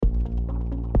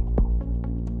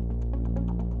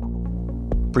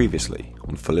Previously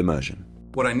on Full Immersion.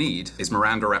 What I need is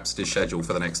Miranda Rhapsody's schedule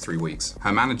for the next 3 weeks.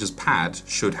 Her manager's pad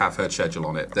should have her schedule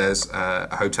on it. There's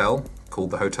a hotel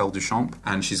called the Hotel Duchamp,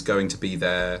 and she's going to be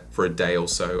there for a day or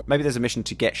so. Maybe there's a mission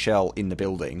to get Shell in the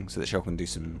building so that Shell can do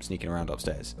some sneaking around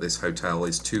upstairs. This hotel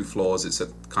is 2 floors. It's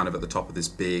kind of at the top of this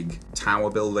big tower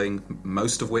building,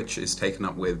 most of which is taken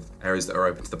up with areas that are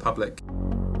open to the public.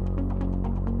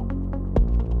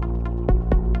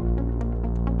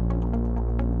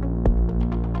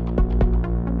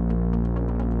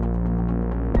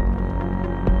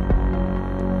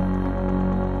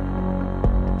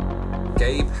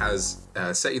 Gabe has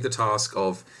set you the task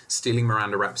of stealing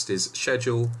Miranda Rhapsody's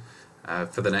schedule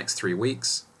for the next 3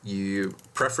 weeks. You,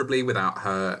 preferably without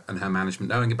her and her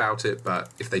management knowing about it, but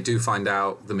if they do find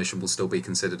out, the mission will still be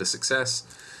considered a success.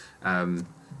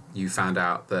 You found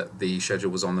out that the schedule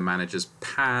was on the manager's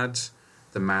pad.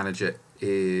 The manager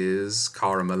is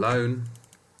Cara Malone,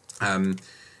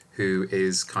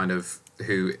 whose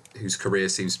career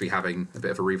seems to be having a bit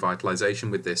of a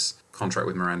revitalization with this contract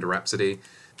with Miranda Rhapsody.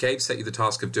 Gabe set you the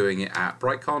task of doing it at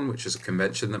BrightCon, which is a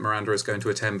convention that Miranda is going to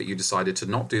attend, but you decided to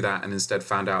not do that and instead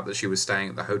found out that she was staying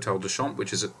at the Hotel Duchamp,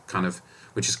 which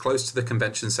is close to the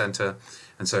convention center.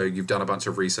 And so you've done a bunch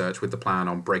of research with the plan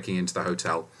on breaking into the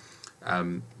hotel.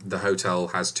 The hotel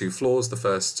has 2 floors. The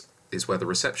first is where the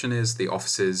reception is, the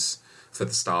offices for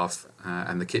the staff,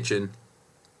 and the kitchen.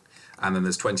 And then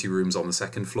there's 20 rooms on the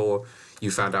second floor.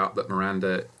 You found out that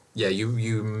Miranda,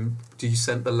 you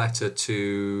sent the letter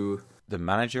to the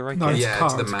manager, I guess? No, it's yeah, Cara,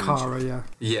 to the manager. Cara, yeah.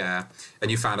 Yeah,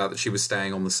 and you found out that she was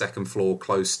staying on the second floor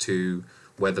close to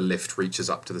where the lift reaches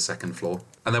up to the second floor.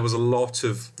 And there was a lot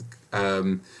of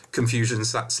confusion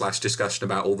 / discussion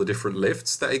about all the different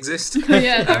lifts that exist.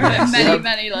 Yeah, there are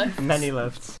many lifts. Many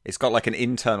lifts. It's got like an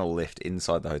internal lift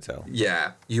inside the hotel.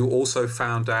 Yeah, you also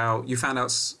found out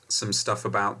some stuff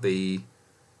about the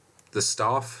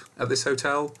staff at this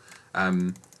hotel.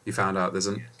 You found out there's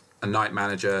a night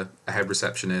manager, a head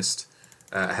receptionist,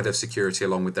 a head of security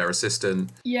along with their assistant.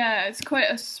 Yeah, it's quite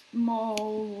a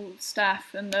small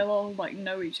staff, and they'll all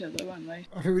know each other, won't they?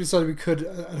 I think we decided we could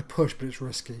at a push, but it's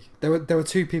risky. There were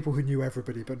 2 people who knew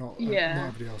everybody, but not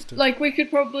everybody else did. We could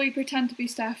probably pretend to be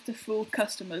staff to fool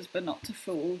customers, but not to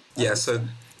fool. Yeah, so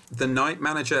the night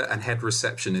manager and head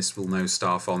receptionist will know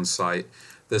staff on site.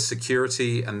 The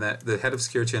security and the head of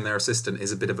security and their assistant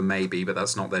is a bit of a maybe, but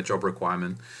that's not their job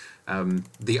requirement.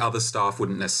 The other staff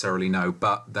wouldn't necessarily know,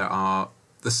 but there are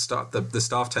the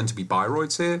staff tend to be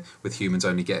biroids here, with humans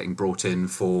only getting brought in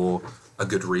for a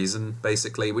good reason,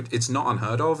 basically. It's not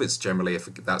unheard of. It's generally if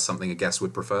that's something a guest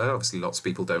would prefer. Obviously, lots of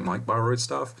people don't like biroid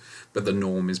staff, but the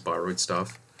norm is biroid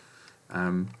staff.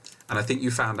 And I think you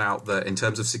found out that in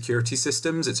terms of security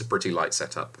systems, it's a pretty light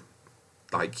setup.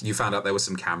 You found out there were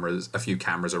a few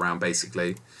cameras around,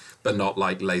 basically, but not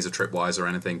laser tripwires or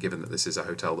anything, given that this is a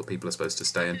hotel that people are supposed to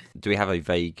stay in. Do we have a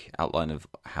vague outline of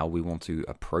how we want to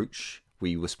approach?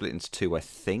 We were split into 2, I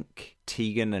think.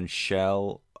 Tegan and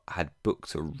Shell had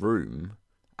booked a room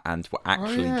and were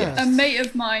actually guests. A mate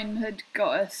of mine had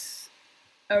got us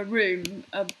a room,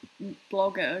 a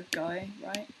blogger guy,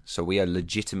 right? So we are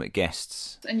legitimate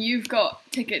guests. And you've got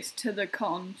tickets to the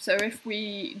con, so if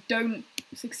we don't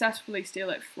successfully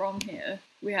steal it from here,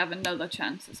 we have another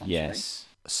chance, essentially. Yes.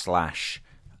 /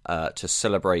 to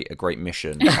celebrate a great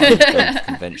mission, I would go to the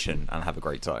convention and have a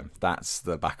great time. That's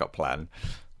the backup plan.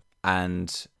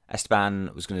 And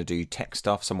Esteban was going to do tech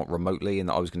stuff somewhat remotely, and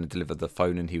that I was going to deliver the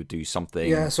phone and he would do something.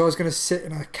 Yeah, so I was going to sit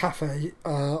in a cafe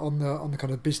on the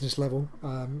kind of business level,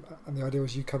 and the idea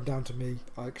was you come down to me,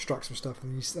 I extract some stuff,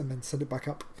 and then send it back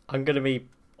up. I'm going to be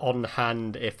on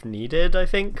hand if needed, I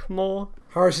think, more.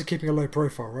 Harris is keeping a low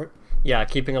profile, right? Yeah,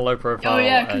 keeping a low profile. Oh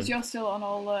yeah, because you're still on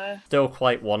all... Still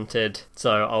quite wanted,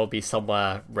 so I'll be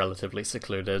somewhere relatively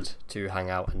secluded to hang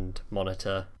out and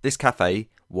monitor. This cafe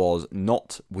was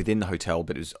not within the hotel,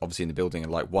 but it was obviously in the building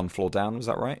and 1 floor down, was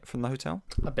that right, from the hotel?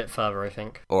 A bit further, I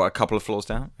think. Or a couple of floors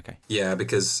down? Okay. Yeah,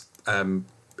 because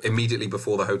immediately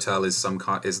before the hotel is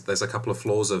there's a couple of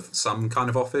floors of some kind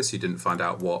of office. You didn't find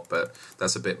out what, but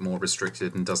that's a bit more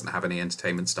restricted and doesn't have any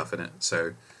entertainment stuff in it.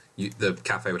 So the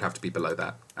cafe would have to be below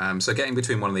that. So getting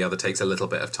between one and the other takes a little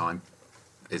bit of time.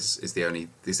 Is the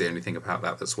only thing about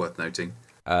that that's worth noting.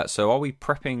 So are we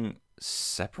prepping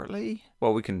separately?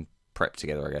 Well, we can prep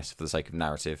together, I guess, for the sake of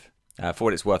narrative. For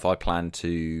what it's worth, I plan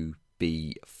to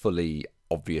be fully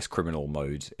obvious criminal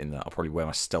mode in that I'll probably wear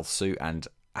my stealth suit and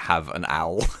have an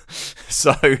owl.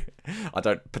 So I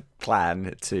don't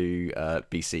plan to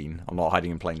be seen. I'm not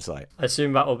hiding in plain sight. I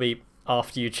assume that will be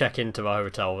after you check into a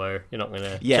hotel, though. You're not going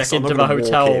to Yes, check I'm not into a gonna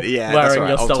hotel walk in. Yeah, that's wearing right.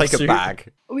 your I'll stealth take suit. a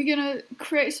bag. Are we going to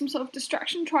create some sort of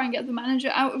distraction, try and get the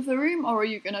manager out of the room, or are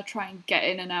you going to try and get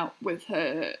in and out with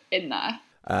her in there?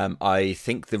 I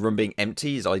think the room being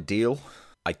empty is ideal.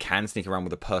 I can sneak around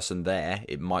with a person there.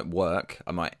 It might work.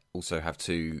 I might also have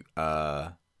to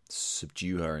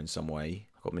subdue her in some way.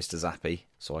 I've got Mr. Zappy,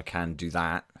 so I can do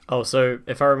that. Oh, so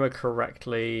if I remember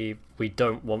correctly, we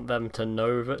don't want them to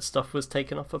know that stuff was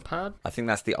taken off a pad? I think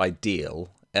that's the ideal.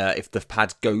 If the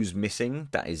pad goes missing,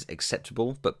 that is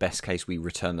acceptable, but best case we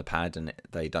return the pad and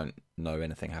they don't know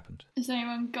anything happened. Has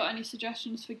anyone got any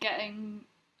suggestions for getting,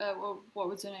 what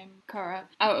was her name, Kara,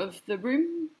 out of the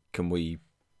room? Can we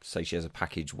say she has a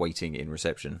package waiting in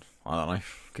reception? I don't know.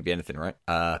 Could be anything, right?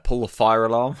 Pull the fire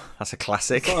alarm. That's a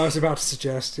classic. What I was about to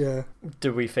suggest, yeah.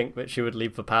 Do we think that she would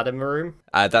leave the pad in the room?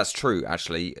 That's true,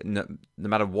 actually. No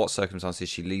matter what circumstances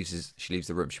she leaves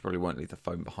the room, she probably won't leave the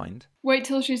phone behind. Wait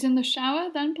till she's in the shower,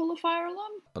 then pull the fire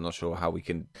alarm? I'm not sure how we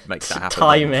can make that happen.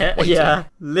 Time it, Waiting. yeah.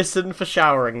 Listen for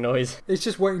showering noise. It's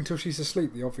just waiting until she's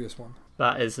asleep, the obvious one.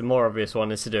 That is the more obvious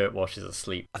one, is to do it while she's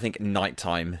asleep. I think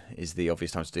nighttime is the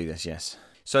obvious time to do this, yes.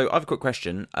 So I have a quick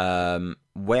question. Alex,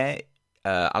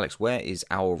 where is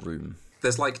our room?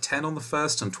 There's like 10 on the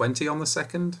first and 20 on the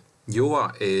second. You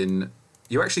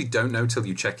actually don't know till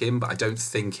you check in, but I don't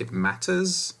think it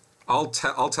matters. I'll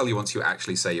tell you once you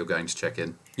actually say you're going to check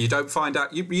in. You don't find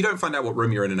out you don't find out what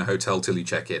room you're in a hotel till you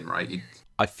check in, right?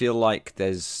 I feel like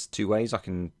there's two ways. I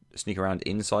can sneak around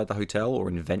inside the hotel or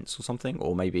in vents or something,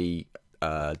 or maybe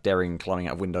daring climbing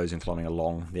out of windows and climbing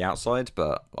along the outside,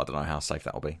 but I don't know how safe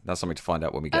that'll be. That's something to find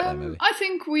out when we get there, maybe. I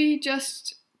think we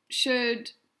just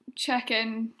should check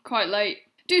in quite late.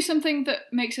 Do something that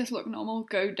makes us look normal.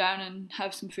 Go down and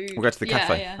have some food. We'll go to the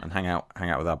cafe yeah. and hang out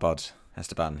with our bud,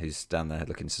 Esteban, who's down there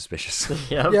looking suspicious.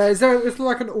 Yep. Yeah, is there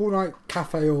like an all-night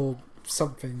cafe or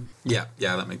something? Yeah,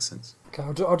 that makes sense. Okay,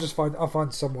 I'll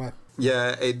find somewhere.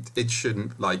 Yeah, it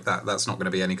shouldn't, like that. That's not going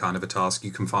to be any kind of a task.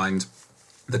 You can find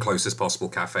the closest possible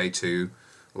cafe to,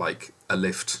 like, a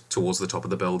lift towards the top of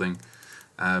the building.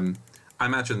 I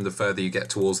imagine the further you get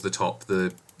towards the top,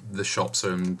 the shops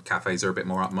and cafes are a bit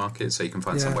more upmarket, so you can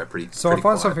find somewhere pretty. So pretty I'll find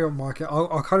quiet. something on market.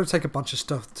 I'll kind of take a bunch of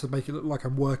stuff to make it look like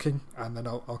I'm working, and then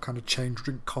I'll kind of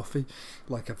drink coffee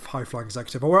like a high-flying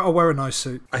executive. I'll wear a nice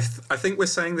suit. I think we're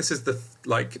saying this is the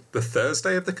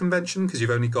Thursday of the convention, because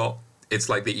you've only got. It's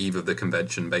like the eve of the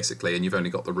convention, basically, and you've only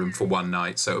got the room for one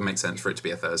night, so it would make sense for it to be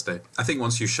a Thursday. I think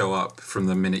once you show up, from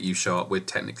the minute you show up, we're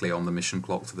technically on the mission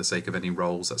clock for the sake of any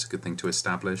roles. That's a good thing to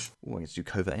establish. Oh, I get to do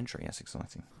covert entry. That's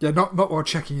exciting. Yeah, not while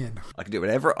checking in. I can do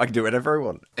whatever I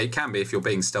want. It can be if you're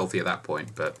being stealthy at that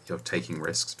point, but you're taking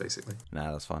risks, basically.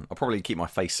 Nah, that's fine. I'll probably keep my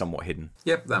face somewhat hidden.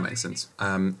 Yep, that makes sense.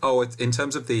 In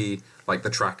terms of the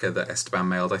tracker that Esteban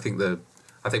mailed, I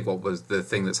think what was the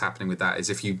thing that's happening with that is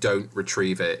if you don't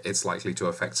retrieve it, it's likely to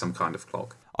affect some kind of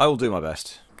clock. I will do my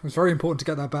best. It's very important to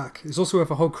get that back. It's also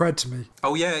worth a whole cred to me.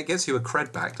 Oh yeah, it gets you a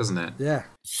cred back, doesn't it? Yeah.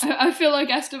 I feel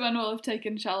like Esteban will have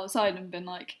taken Shell aside and been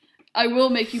like, I will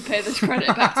make you pay this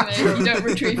credit back to me if you don't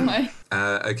retrieve my...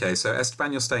 Okay, so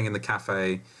Esteban, you're staying in the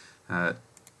cafe.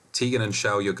 Tegan and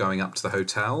Shell, you're going up to the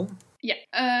hotel. Yeah.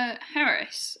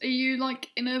 Harris, are you like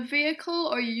in a vehicle,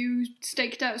 or are you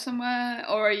staked out somewhere,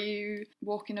 or are you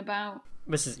walking about?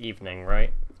 This is evening,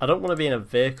 right? I don't want to be in a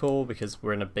vehicle because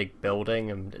we're in a big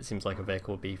building and it seems like a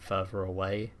vehicle would be further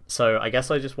away. So I guess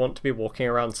I just want to be walking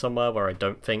around somewhere where I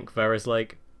don't think there is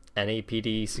like any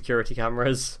PD security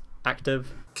cameras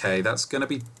active. Okay, that's going to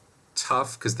be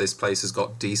tough because this place has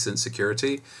got decent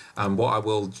security.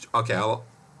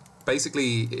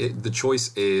 Basically, the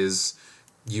choice is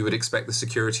you would expect the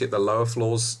security at the lower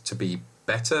floors to be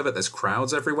better, but there's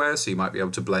crowds everywhere, so you might be able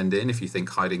to blend in if you think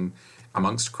hiding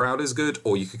amongst a crowd is good,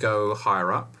 or you could go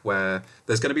higher up where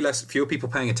there's going to be fewer people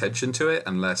paying attention to it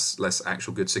and less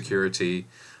actual good security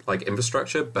like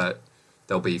infrastructure, but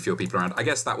there'll be fewer people around. I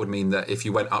guess that would mean that if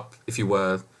you were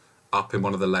up in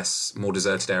one of the more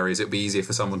deserted areas, it'd be easier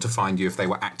for someone to find you if they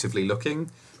were actively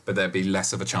looking, but there'd be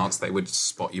less of a chance they would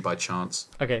spot you by chance.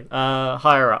 Okay,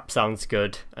 higher up sounds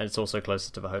good, and it's also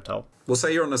closer to the hotel. We'll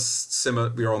say you're on the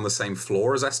same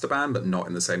floor as Esteban, but not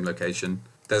in the same location.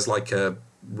 There's like a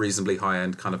reasonably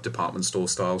high-end kind of department store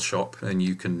style shop, and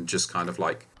you can just kind of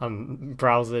like... I'm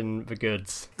browsing the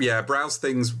goods. Yeah, browse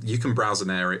things. You can browse in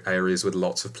areas with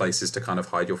lots of places to kind of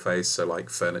hide your face, so like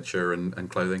furniture and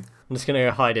clothing. I'm just going to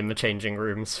go hide in the changing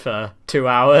rooms for 2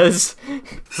 hours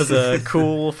for the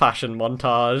cool fashion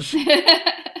montage.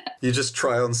 You just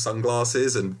try on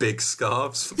sunglasses and big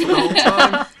scarves for the whole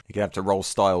time. You're going to have to roll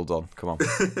style, Don. Come on.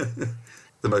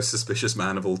 The most suspicious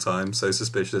man of all time. So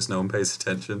suspicious, no one pays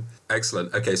attention.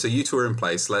 Excellent. Okay, so you two are in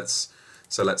place. Let's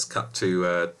cut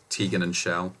to Tegan and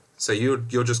Shell. So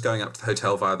you're just going up to the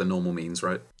hotel via the normal means,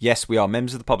 right? Yes, we are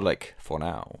members of the public for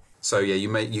now. So yeah,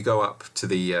 you go up to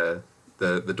the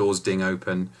doors ding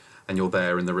open, and you're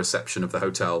there in the reception of the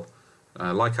hotel.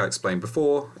 Like I explained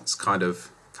before, it's kind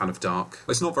of dark.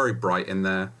 It's not very bright in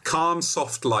there. Calm,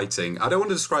 soft lighting. I don't want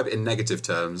to describe it in negative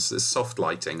terms. It's soft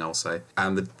lighting, I'll say.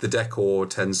 And the decor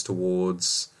tends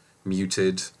towards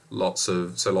muted. Lots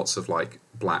of like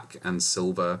black and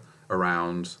silver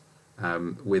around,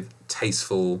 with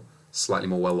tasteful, slightly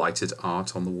more well-lighted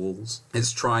art on the walls.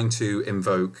 It's trying to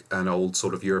invoke an old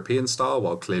sort of European style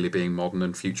while clearly being modern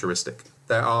and futuristic.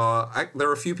 There are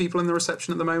a few people in the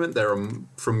reception at the moment. There are,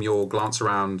 from your glance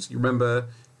around, you remember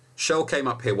Shell came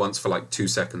up here once for like 2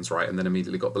 seconds, right, and then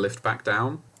immediately got the lift back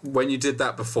down. When you did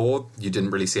that before, you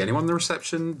didn't really see anyone in the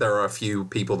reception. There are a few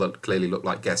people that clearly look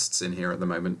like guests in here at the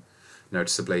moment,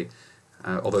 noticeably.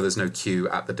 Although there's no queue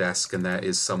at the desk, and there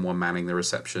is someone manning the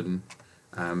reception.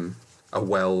 A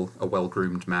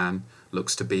well-groomed man,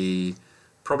 looks to be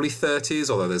probably 30s,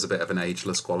 although there's a bit of an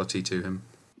ageless quality to him.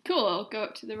 Cool, I'll go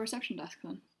up to the reception desk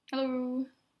then. Hello,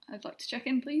 I'd like to check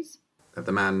in, please.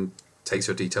 The man takes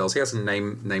your details. He has a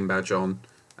name badge on,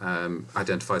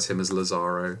 identifies him as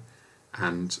Lazaro,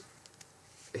 and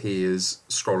he is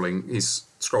scrolling. He's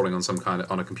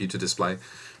scrolling on a computer display,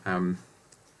 and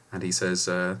he says,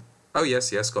 "Oh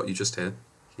yes, got you just here."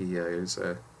 He goes,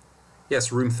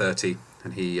 "Yes, room 30,"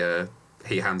 and he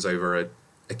hands over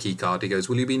a key card. He goes,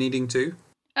 "Will you be needing two?"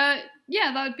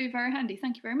 Yeah, that would be very handy.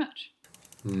 Thank you very much.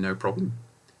 No problem.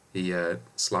 He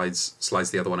slides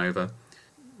the other one over.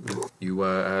 You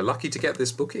were lucky to get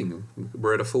this booking.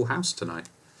 We're at a full house tonight.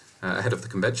 Ahead of the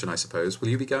convention, I suppose. Will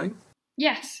you be going?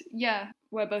 Yes, yeah.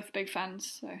 We're both big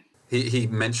fans, so... He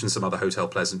mentions some other hotel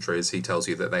pleasantries. He tells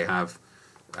you that they have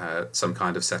some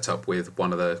kind of setup with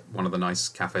one of the nice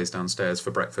cafes downstairs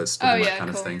for breakfast and all that kind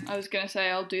of thing. I was going to say,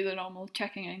 I'll do the normal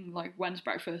checking in, like when's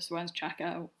breakfast, when's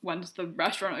checkout, when's the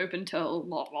restaurant open till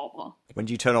blah, blah, blah. When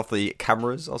do you turn off the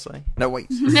cameras, I'll say? No, wait.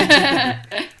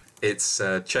 It's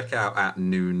checkout at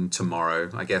noon tomorrow.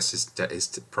 I guess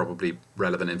is probably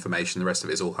relevant information. The rest of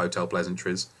it is all hotel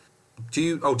pleasantries.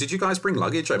 Did you guys bring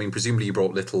luggage? I mean, presumably you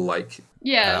brought little, like...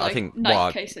 Yeah, I think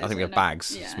cases. I think we have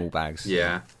bags, yeah. Small bags.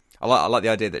 Yeah. I like the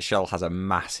idea that Shell has a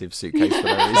massive suitcase for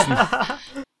no reason.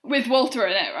 With Walter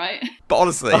in it, right? But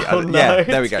honestly, yeah,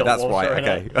 there we go. That's right.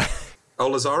 Okay.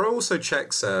 Lazaro also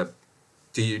checks.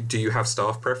 Do you have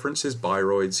staff preferences?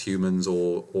 Biroids, humans,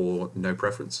 or no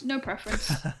preference? No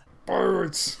preference.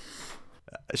 Biroids.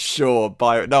 Sure,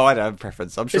 no, I don't have a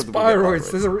preference. I'm sure it's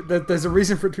biroids. There's a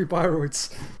reason for it to be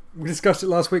biroids. We discussed it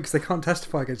last week because they can't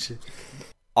testify against you.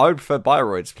 I would prefer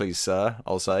biroids, please, sir.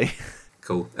 I'll say.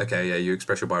 Cool. Okay, yeah, you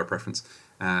express your bio preference.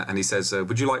 And he says,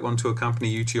 would you like one to accompany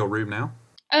you to your room now?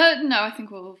 No, I think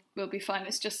we'll be fine.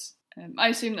 It's just, I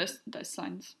assume there's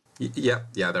signs. Yeah,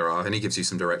 there are. And he gives you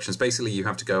some directions. Basically, you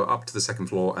have to go up to the second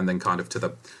floor and then kind of to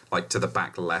the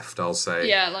back left, I'll say.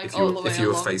 Yeah, like all the way if you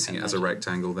were facing it as a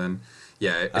rectangle, then...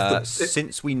 Yeah.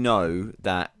 Since we know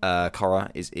that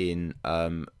Cora is in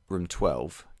room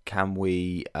 12... Can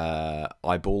we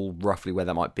eyeball roughly where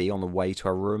that might be on the way to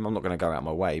our room? I'm not going to go out of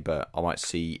my way, but I might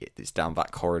see it's down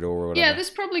that corridor or whatever. Yeah, there's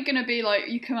probably going to be, like,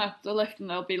 you come out the lift and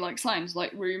there'll be, like, signs,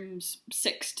 like, rooms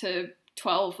 6 to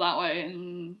 12 that way.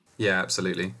 And yeah,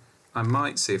 absolutely. I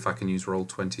might see if I can use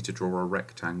Roll20 to draw a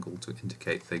rectangle to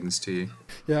indicate things to you.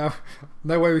 Yeah,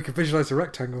 no way we can visualise a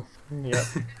rectangle. Yeah.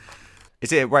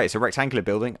 It's a rectangular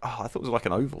building? Oh, I thought it was like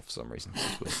an oval for some reason.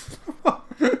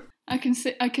 I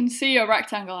can see a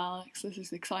rectangle, Alex. This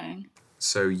is exciting.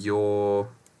 So your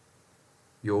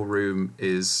room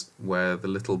is where the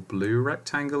little blue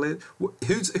rectangle is?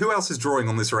 Who else is drawing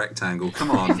on this rectangle?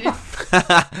 Come on.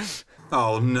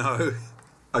 Oh, no.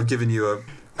 I've given you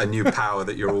a new power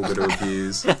that you're all going to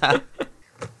abuse.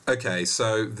 Okay,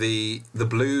 so the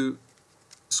blue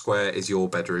square is your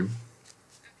bedroom,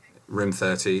 room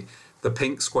 30. The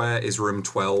pink square is room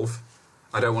 12.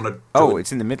 I don't want to... Oh,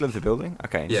 it's in the middle of the building?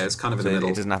 Okay. Yeah, it's kind of in the middle.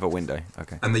 It doesn't have a window.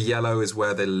 Okay. And the yellow is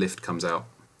where the lift comes out.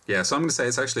 Yeah, so I'm going to say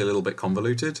it's actually a little bit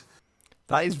convoluted.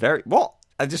 That is very... What?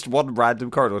 Just one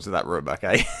random corridor to that room,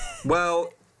 okay?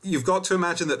 Well, you've got to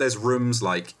imagine that there's rooms,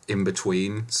 like, in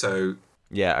between, so...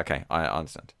 Yeah, okay, I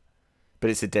understand.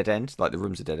 But it's a dead end? Like, the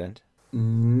room's a dead end?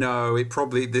 No, it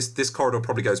probably... This corridor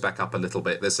probably goes back up a little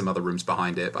bit. There's some other rooms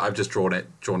behind it, but I've just drawn it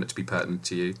to be pertinent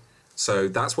to you. So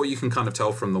that's what you can kind of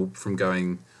tell from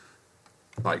going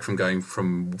like from going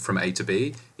from A to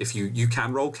B. If you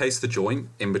can roll case the joint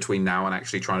in between now and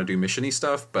actually trying to do mission-y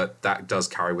stuff, but that does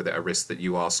carry with it a risk that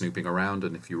you are snooping around,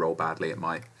 and if you roll badly, it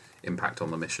might impact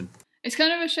on the mission. It's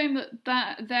kind of a shame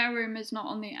that their room is not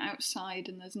on the outside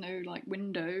and there's no like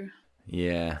window.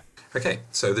 Yeah. Okay,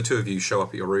 so the two of you show up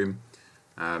at your room.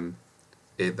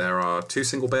 There are 2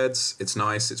 single beds. It's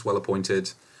nice. It's well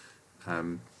appointed.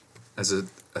 There's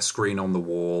a screen on the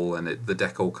wall, and the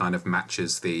decor kind of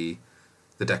matches the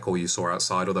decor you saw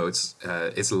outside. Although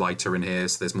it's lighter in here,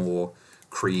 so there's more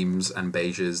creams and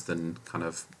beiges than kind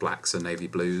of blacks and navy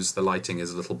blues. The lighting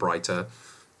is a little brighter.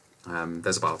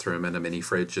 There's a bathroom and a mini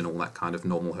fridge and all that kind of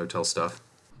normal hotel stuff.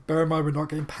 Bear in mind, we're not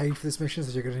getting paid for this mission,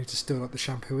 so you're going to need to steal like the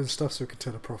shampoo and stuff so we can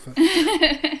turn a profit.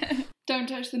 Don't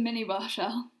touch the minibar,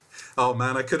 Shell. Oh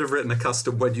man, I could have written a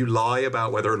custom when you lie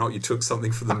about whether or not you took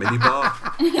something from the minibar.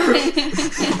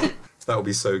 That would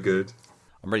be so good.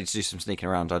 I'm ready to do some sneaking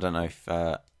around. I don't know if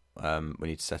we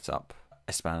need to set up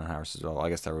Esteban and Harris as well. I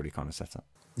guess they're already kind of set up.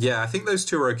 Yeah, I think those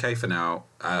two are okay for now.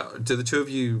 Do the two of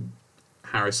you,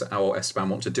 Harris or Esteban,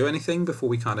 want to do anything before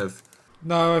we kind of...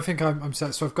 No, I think I'm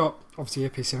set. So I've got obviously a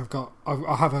PC.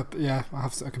 I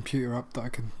have a computer up that I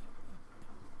can,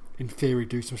 in theory,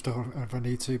 do some stuff if I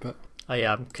need to. But I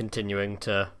am continuing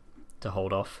to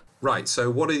hold off. Right. So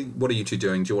what are you two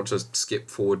doing? Do you want to skip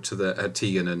forward to the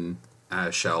Tegan and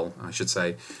Shell? I should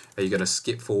say. Are you going to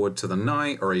skip forward to the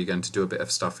night, or are you going to do a bit of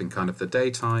stuff in kind of the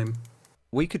daytime?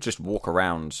 We could just walk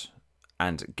around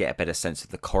and get a better sense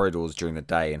of the corridors during the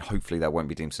day, and hopefully that won't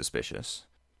be deemed suspicious.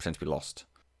 Pretend to be lost.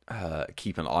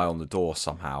 Keep an eye on the door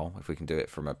somehow, if we can do it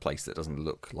from a place that doesn't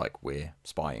look like we're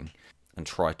spying, and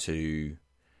try to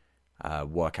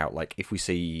work out, like, if we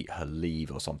see her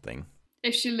leave or something.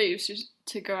 If she leaves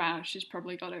to go out, she's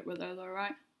probably got it with her, though,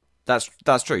 right? That's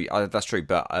true. That's true.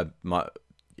 But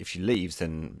if she leaves,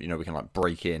 then we can like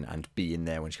break in and be in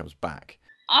there when she comes back.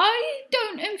 I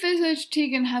don't envisage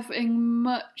Tegan having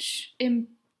much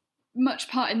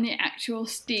part in the actual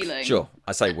stealing. Sure,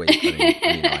 I say we.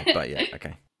 I mean I, but yeah,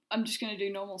 okay. I'm just going to do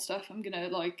normal stuff. I'm going to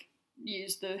like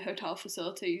use the hotel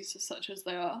facilities such as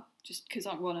they are, just because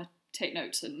I want to take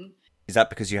notes. And is that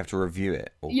because you have to review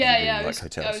it? Or yeah. I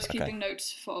was keeping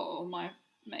notes for my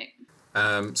mate.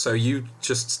 So you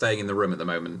just staying in the room at the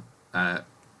moment,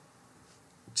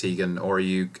 Tegan, or are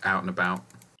you out and about?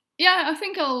 Yeah, I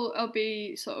think I'll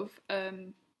be sort of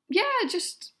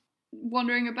just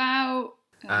wandering about.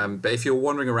 But if you're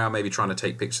wandering around, maybe trying to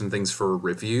take pictures and things for a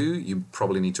review, you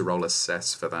probably need to roll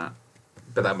assess for that.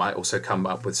 But that might also come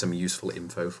up with some useful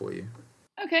info for you.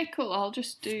 Okay, cool. I'll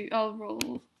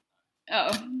roll.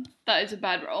 Oh, that is a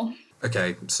bad roll.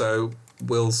 Okay, so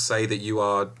we'll say that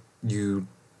you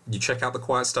check out the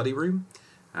quiet study room,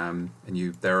 and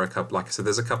there are a couple. Like I said,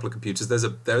 there's a couple of computers.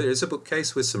 There is a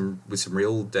bookcase with some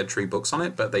real Dead Tree books on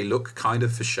it, but they look kind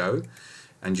of for show.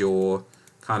 And you're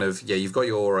kind of you've got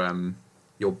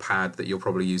your pad that you're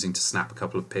probably using to snap a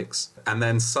couple of pics. And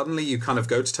then suddenly you kind of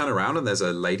go to turn around and there's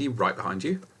a lady right behind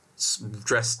you,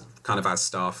 dressed kind of as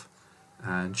staff.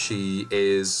 And she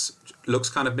looks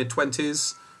kind of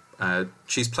mid-20s.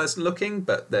 She's pleasant looking,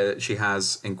 but she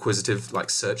has inquisitive,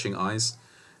 like searching eyes.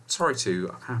 Sorry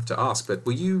to have to ask, but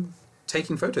were you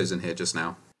taking photos in here just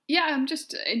now? Yeah, I'm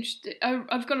just interested.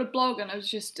 I've got a blog and I was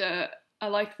just, I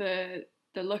like the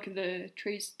look of the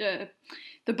trees, the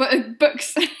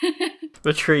books.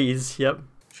 The trees, yep.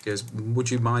 She goes, would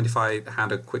you mind if I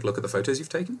had a quick look at the photos you've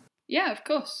taken? Yeah, of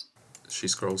course. She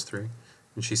scrolls through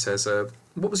and she says,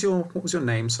 what was your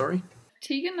name, sorry?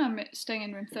 Tegan, I'm staying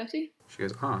in room 30. She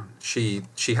goes,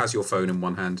 she has your phone in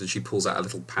one hand and she pulls out a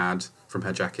little pad from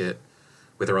her jacket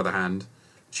with her other hand.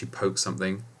 She pokes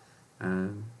something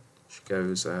and she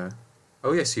goes, oh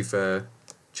yes, you've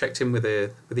checked in with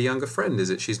a younger friend,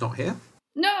 is it? She's not here?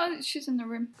 No, she's in the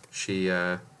room. She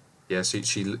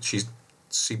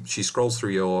scrolls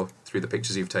through the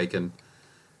pictures you've taken,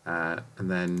 and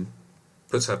then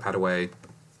puts her pad away,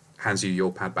 hands you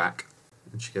your pad back,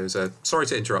 and she goes, sorry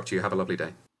to interrupt you, have a lovely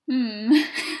day.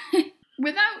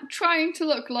 Without trying to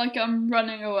look like I'm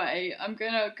running away, I'm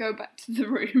gonna go back to the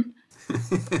room.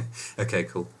 Okay,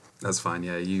 cool. That's fine,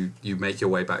 yeah. You make your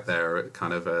way back there,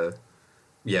 kind of,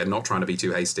 not trying to be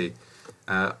too hasty.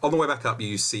 On the way back up,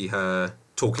 you see her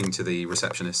talking to the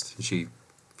receptionist, and she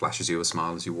flashes you a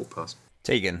smile as you walk past.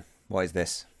 Tegan, what is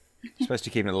this? You're supposed to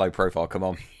keep it a low profile, come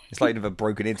on. It's like you've never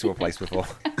broken into a place before.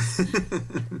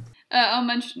 I'll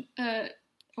mention,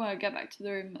 when I get back to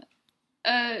the room,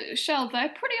 Shell, they're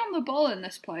pretty on the ball in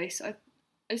this place.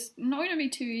 It's not going to be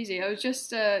too easy. I was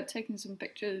just taking some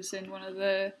pictures in one of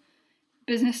the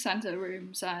business centre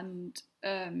rooms, and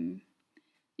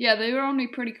Yeah, they were only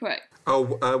pretty quick.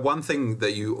 Oh, one thing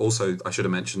that I should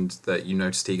have mentioned that you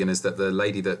noticed, Tegan, is that the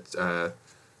lady that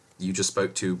you just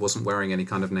spoke to wasn't wearing any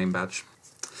kind of name badge.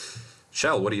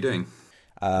 Shell, what are you doing?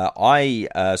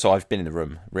 So I've been in the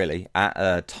room, really, at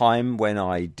a time when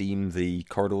I deem the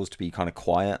corridors to be kind of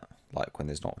quiet, like when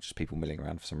there's not just people milling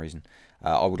around for some reason.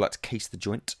 I would like to case the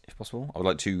joint, if possible. I would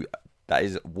like to, that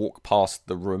is, walk past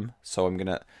the room. So I'm going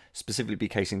to specifically be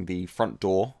casing the front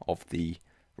door of the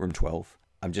room 12.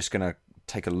 I'm just going to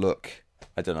take a look,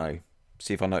 I don't know,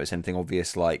 see if I notice anything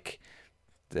obvious, like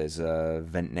there's a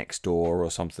vent next door or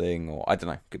something, or I don't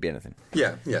know, could be anything.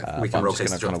 Yeah, we can roll I'm just case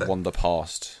going the to joint kind of wander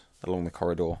past along the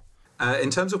corridor. In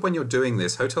terms of when you're doing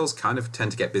this, hotels kind of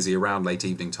tend to get busy around late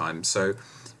evening time,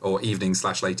 or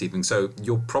evening/late evening. So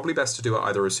you're probably best to do it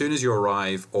either as soon as you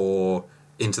arrive or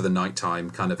into the night time,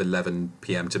 kind of 11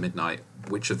 p.m. to midnight.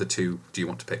 Which of the two do you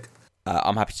want to pick?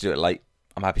 I'm happy to do it late.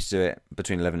 I'm happy to do it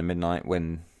between 11 and midnight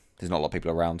when there's not a lot of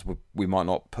people around. We might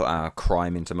not put our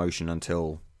crime into motion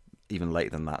until even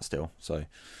later than that still. So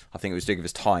I think it was to give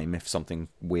us time if something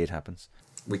weird happens.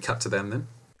 We cut to them then.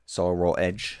 So I'll roll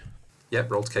edge.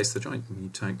 Yep, roll to case the joint. You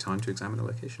take time to examine the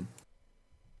location.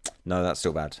 No, that's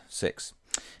still bad. 6.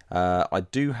 I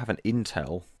do have an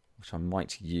intel, which I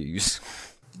might use.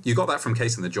 You got that from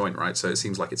casing the joint, right? So it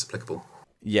seems like it's applicable.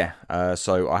 Yeah,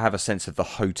 so I have a sense of the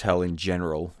hotel in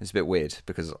general. It's a bit weird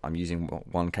because I'm using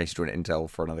one case joint intel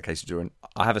for another case joint.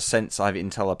 I have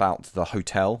intel about the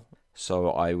hotel,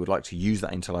 so I would like to use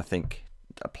that intel, I think,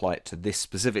 apply it to this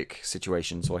specific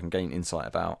situation so I can gain insight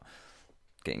about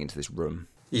getting into this room.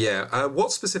 Yeah,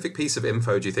 what specific piece of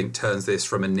info do you think turns this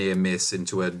from a near miss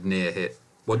into a near hit?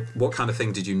 What kind of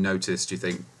thing did you notice, do you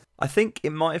think? I think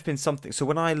it might have been something. So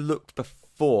when I looked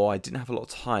before, I didn't have a lot of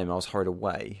time. I was hurried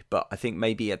away. But I think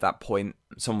maybe at that point,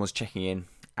 someone was checking in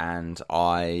and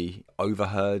I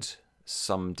overheard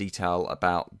some detail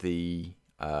about the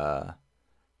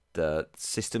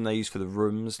system they use for the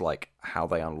rooms, like how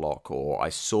they unlock, or I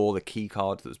saw the key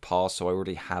card that was passed, so I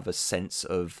already have a sense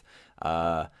of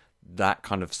that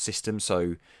kind of system.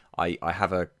 So I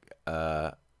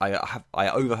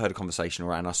overheard a conversation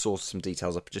around. I saw some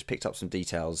details. I just picked up some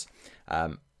details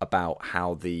about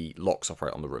how the locks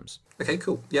operate on the rooms. Okay,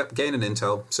 cool. Yep, gain an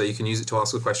intel. So you can use it to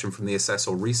ask a question from the assess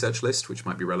or research list, which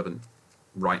might be relevant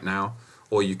right now,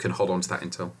 or you can hold on to that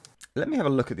intel. Let me have a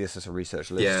look at the assess or research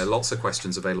list. Yeah, lots of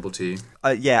questions available to you.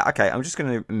 Yeah, okay. I'm just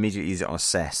going to immediately use it on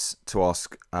assess to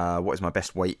ask what is my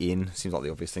best way in. Seems like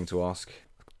the obvious thing to ask.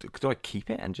 Do I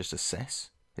keep it and just assess?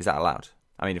 Is that allowed?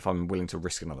 I mean, if I'm willing to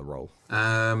risk another roll.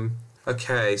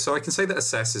 Okay, so I can say that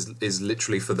assess is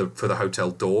literally for the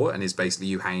hotel door and is basically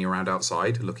you hanging around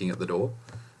outside looking at the door.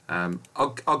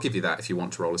 I'll give you that if you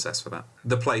want to roll assess for that.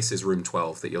 The place is room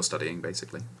 12 that you're studying,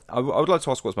 basically. I would like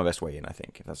to ask what's my best way in, I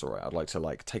think, if that's all right. I'd like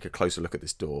to take a closer look at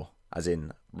this door, as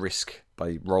in risk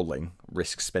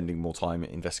spending more time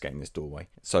investigating this doorway.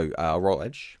 So I'll roll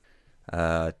edge.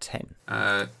 10.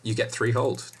 You get 3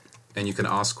 hold. And you can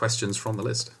ask questions from the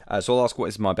list. So I'll ask what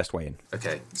is my best way in.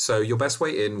 Okay, so your best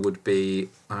way in would be,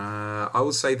 I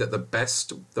would say that the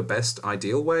best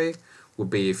ideal way would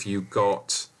be if you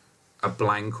got a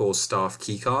blank or staff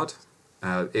keycard.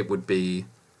 You'd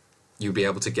be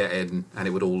able to get in and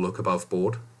it would all look above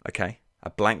board. Okay, a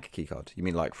blank keycard. You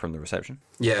mean like from the reception?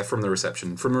 Yeah, from the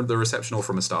reception or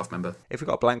from a staff member. If we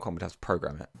got a blank one, we'd have to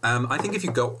program it. I think if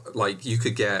you got you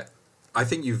could get. I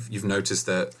think you've noticed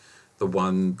that. The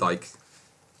one,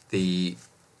 the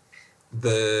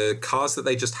cards that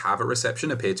they just have at reception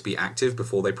appear to be active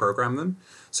before they program them.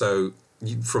 So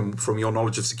from your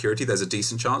knowledge of security, there's a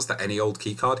decent chance that any old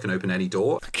key card can open any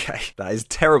door. Okay, that is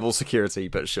terrible security,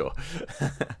 but sure.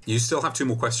 You still have 2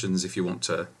 more questions if you want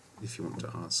to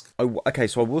ask. Oh, okay,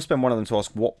 so I will spend one of them to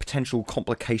ask what potential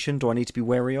complication do I need to be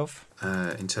wary of?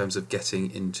 In terms of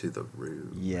getting into the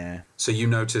room. Yeah. So you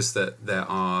notice that there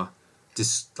are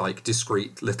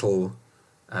discrete little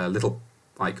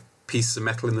pieces of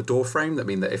metal in the door frame that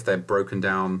mean that if they're broken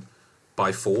down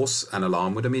by force, an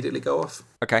alarm would immediately go off.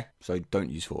 Okay, so don't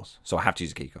use force. So I have to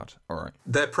use a keycard. All right.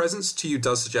 Their presence to you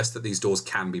does suggest that these doors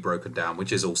can be broken down,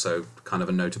 which is also kind of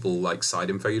a notable side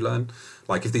info you learn.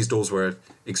 Like if these doors were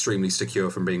extremely secure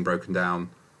from being broken down,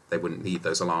 they wouldn't need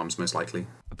those alarms most likely.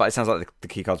 But it sounds like the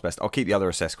keycard's best. I'll keep the other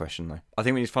assess question though. I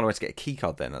think we need to find a way to get a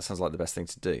keycard then. That sounds like the best thing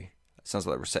to do. It sounds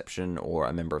like reception or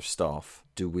a member of staff.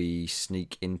 Do we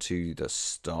sneak into the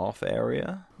staff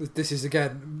area? This is,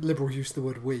 again, liberal use of the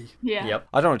word we. Yeah. Yep.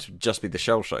 I don't want it to just be the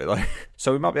shell show, though.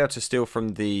 So we might be able to steal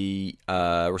from the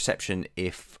reception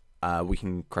if we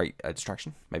can create a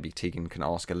distraction. Maybe Tegan can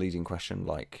ask a leading question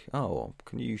like, oh,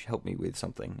 can you help me with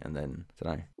something? And then, I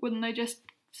don't know. Wouldn't they just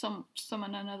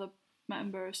summon another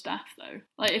member of staff, though.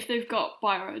 Like, if they've got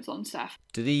Bioroids on staff.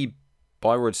 Do the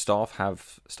Bioroid staff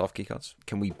have staff keycards?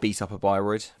 Can we beat up a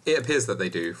Bioroid? It appears that they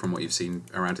do, from what you've seen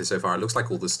around here so far. It looks like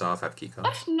all the staff have keycards.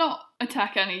 Let's not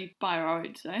attack any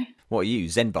Bioroids, eh? What are you,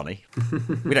 Zen Bunny?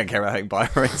 We don't care about hurting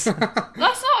Bioroids.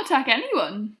 Let's not attack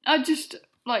anyone. I just...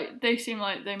 Like, they seem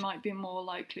like they might be more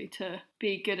likely to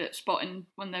be good at spotting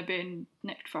when they're being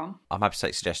nicked from. I'm happy to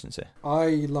take suggestions here.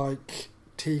 I like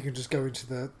Tegan just go into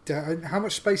the... How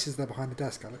much space is there behind the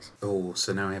desk, Alex? Oh,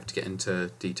 so now I have to get into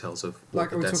details of what Like,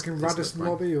 the are we desk talking does look Radisson like.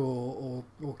 lobby or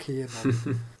Key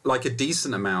lobby? Like a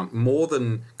decent amount, more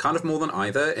than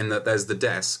either, in that there's the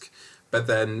desk, but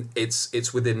then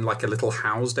it's within like a little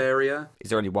housed area. Is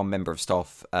there only one member of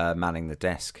staff manning the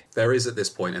desk? There is at this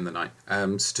point in the night.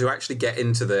 So to actually get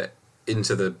into the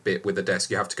bit with the desk,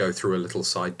 you have to go through a little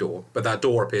side door. But that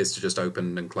door appears to just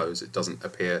open and close. It doesn't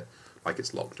appear like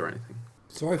it's locked or anything.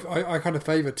 So I kind of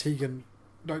favour Tegan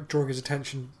like drawing his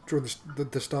attention, drawing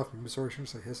the staff member. Sorry, I shouldn't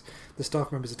say his. The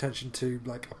staff member's attention to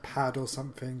like a pad or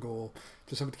something, or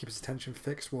just something to keep his attention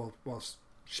fixed whilst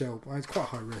Shell. Well, it's quite a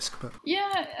high risk, but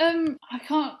Yeah, I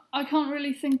can't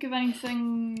really think of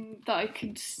anything that I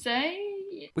could say.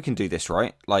 We can do this,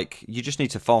 right? Like, you just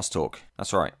need to fast talk.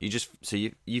 That's right.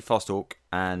 You fast talk,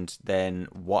 and then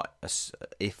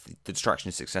if the distraction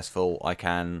is successful, I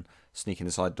can sneak in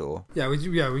the side door.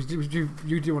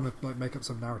 you do want to like make up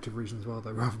some narrative reason as well,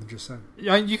 though, rather than just saying.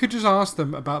 Yeah, you could just ask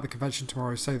them about the convention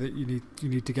tomorrow. Say that you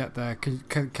need to get there.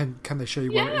 Can they show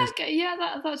you where it is?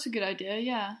 That's a good idea.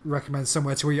 Yeah. Recommend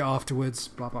somewhere to eat afterwards.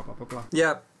 Blah blah blah blah blah.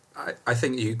 Yeah, I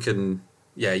think you can.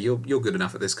 Yeah, you're good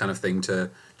enough at this kind of thing to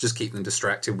just keep them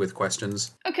distracted with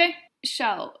questions. Okay,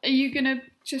 Shell, are you gonna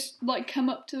just like come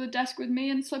up to the desk with me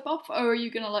and slip off, or are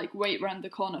you gonna like wait round the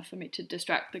corner for me to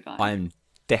distract the guy? I'm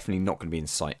definitely not going to be in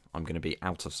sight. I'm going to be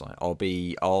out of sight.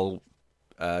 I'll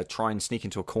try and sneak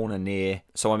into a corner near.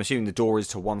 So I'm assuming the door is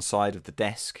to one side of the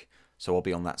desk, so I'll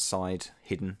be on that side,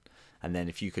 hidden. And then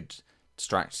if you could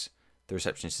distract the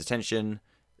receptionist's attention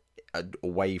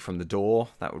away from the door,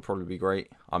 that would probably be great.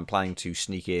 I'm planning to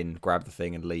sneak in, grab the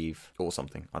thing, and leave, or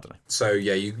something. I don't know. So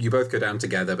yeah, you both go down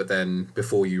together, but then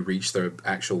before you reach the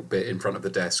actual bit in front of the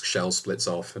desk, Shell splits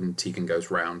off and Tegan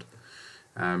goes round.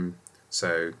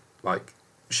 So like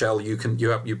Shell,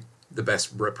 the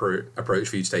best approach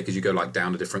for you to take is you go like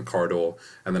down a different corridor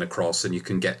and then across, and you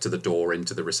can get to the door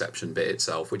into the reception bit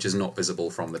itself, which is not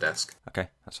visible from the desk. Okay,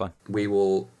 that's fine. We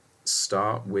will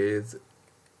start with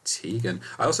Tegan.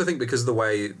 I also think because of the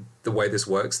way this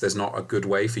works, there's not a good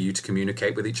way for you to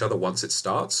communicate with each other once it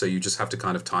starts, so you just have to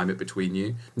kind of time it between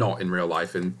you, not in real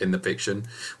life, in the fiction,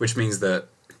 which means that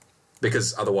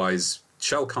because otherwise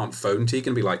Shell can't phone Tegan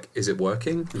and be like, is it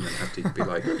working? And then have Tegan be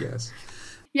like, yes.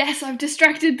 Yes, I've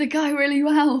distracted the guy really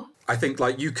well. I think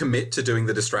like you commit to doing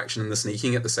the distraction and the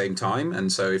sneaking at the same time, and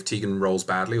so if Tegan rolls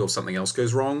badly or something else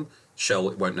goes wrong,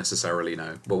 Shell won't necessarily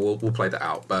know. But we'll play that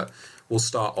out. But we'll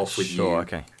start off with you. Sure,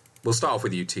 okay. We'll start off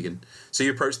with you, Tegan. So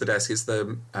you approach the desk. It's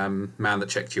the man that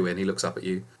checked you in. He looks up at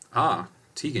you. Ah,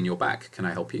 Tegan, you're back. Can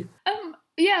I help you?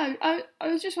 Yeah, I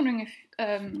was just wondering if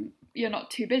you're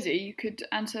not too busy, you could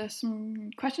answer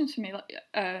some questions for me, like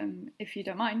if you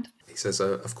don't mind. He says,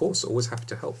 of course, always happy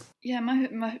to help. Yeah,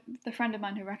 the friend of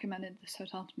mine who recommended this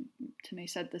hotel to me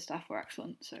said the staff were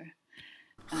excellent, so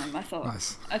I thought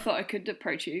Nice. I thought I could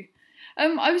approach you.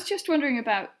 I was just wondering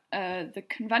about the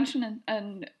convention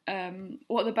and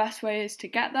what the best way is to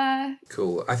get there.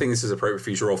 Cool. I think this is appropriate for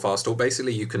you to roll fast talk.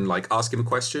 Basically, you can like ask him a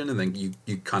question and then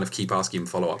you kind of keep asking him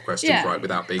follow-up questions, Yeah. right,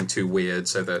 without being too weird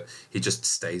so that he just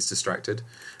stays distracted.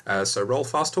 So roll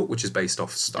fast talk, which is based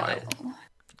off style.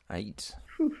 8.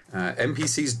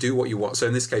 NPCs do what you want. So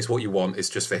in this case, what you want is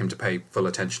just for him to pay full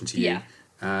attention to you.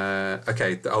 Yeah.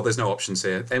 Okay. Oh, there's no options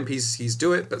here. NPCs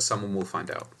do it, but someone will find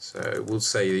out. So we'll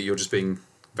say that you're just being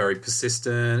very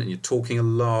persistent and you're talking a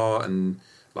lot, and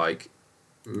like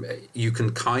you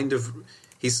can kind of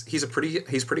he's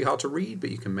pretty hard to read,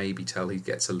 but you can maybe tell he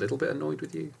gets a little bit annoyed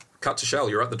with you. Cut to Shell.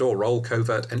 You're at the door. Roll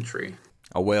covert entry.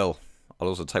 I will. I'll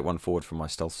also take one forward from my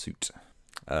stealth suit.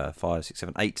 5, 6,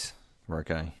 7, 8. We're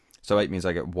okay. So 8 means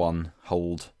I get 1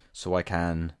 hold, so I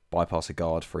can bypass a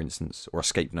guard, for instance, or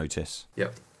escape notice.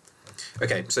 Yep.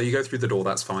 Okay, so you go through the door,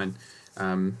 that's fine.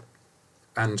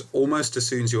 And almost as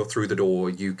soon as you're through the door,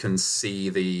 you can see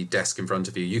the desk in front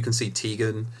of you. You can see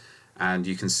Tegan, and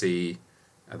you can see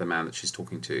the man that she's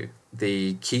talking to.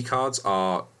 The key cards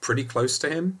are pretty close to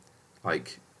him,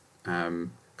 like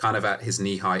kind of at his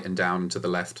knee height and down to the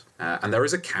left. And there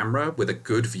is a camera with a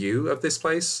good view of this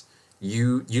place.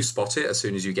 You spot it as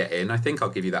soon as you get in. I think I'll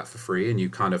give you that for free, and you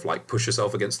kind of like push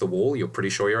yourself against the wall. You're pretty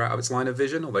sure you're out of its line of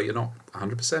vision, although you're not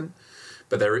 100%.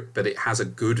 but it has a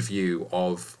good view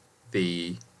of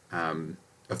the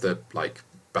like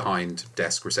behind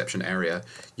desk reception area.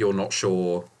 You're not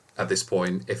sure at this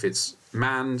point if it's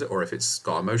manned or if it's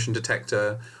got a motion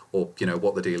detector or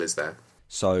what the deal is there.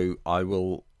 So I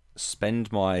will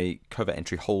spend my covert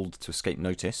entry hold to escape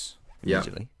notice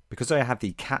immediately. Because I have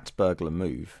the cat burglar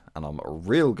move and I'm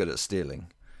real good at stealing.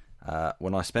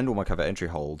 When I spend all my covert entry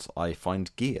holds, I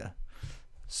find gear.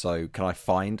 So can I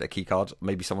find a keycard?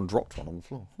 Maybe someone dropped one on the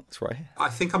floor. That's right here. I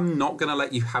think I'm not going to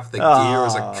let you have the gear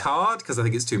as a card because I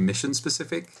think it's too mission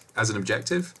specific as an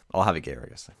objective. I'll have a gear, I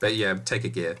guess. But yeah, take a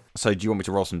gear. So do you want me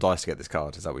to roll some dice to get this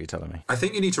card? Is that what you're telling me? I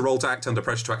think you need to roll to act under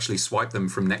pressure to actually swipe them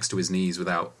from next to his knees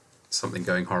without something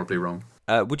going horribly wrong.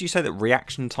 Would you say that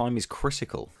reaction time is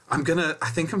critical? I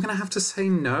think I'm gonna have to say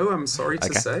no. I'm sorry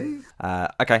to say.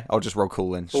 Okay, I'll just roll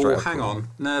cool then. Oh, hang on.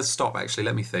 No, stop. Actually,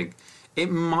 let me think.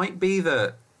 It might be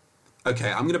that.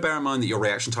 Okay, I'm going to bear in mind that your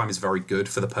reaction time is very good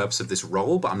for the purpose of this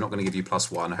roll, but I'm not going to give you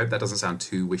 +1. I hope that doesn't sound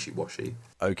too wishy-washy.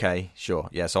 Okay, sure.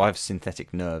 Yeah, so I have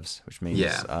synthetic nerves, which means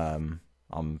I'm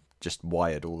just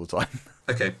wired all the time.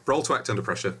 Okay, roll to act under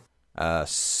pressure.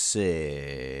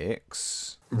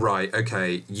 6. Right,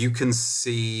 okay. You can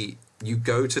see... You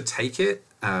go to take it,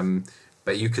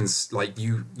 but you can... Like,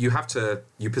 you have to...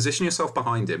 You position yourself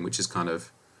behind him, which is kind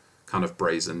of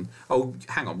brazen. Oh,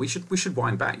 hang on. We should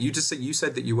wind back. You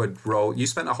said that you would roll. You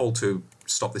spent a hold to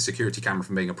stop the security camera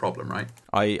from being a problem, right?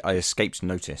 I escaped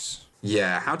notice.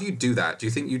 Yeah. How do you do that? Do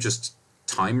you think you just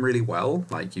time really well?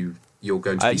 Like you're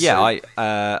going to be I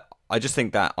just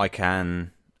think that I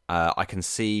can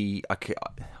see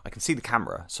the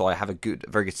camera, so I have a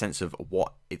very good sense of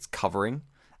what it's covering,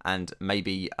 and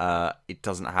maybe it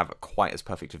doesn't have quite as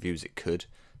perfect a view as it could.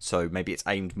 So maybe it's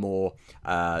aimed more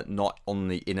not on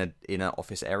the inner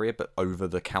office area, but over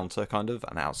the counter kind of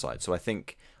and outside. So I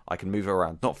think I can move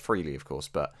around, not freely, of course,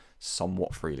 but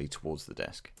somewhat freely towards the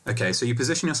desk. Okay, so you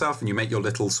position yourself and you make your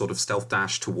little sort of stealth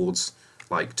dash towards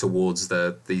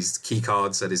these key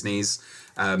cards at his knees,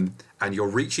 and you're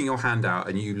reaching your hand out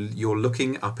and you're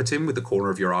looking up at him with the corner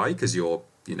of your eye because you're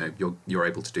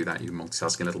able to do that. You're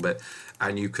multitasking a little bit,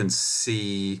 and you can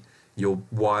see your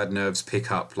wired nerves pick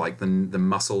up like the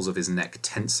muscles of his neck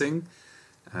tensing,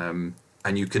 and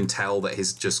you can tell that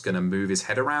he's just going to move his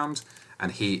head around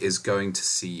and he is going to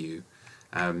see you.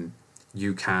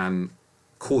 You can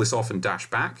call this off and dash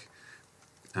back,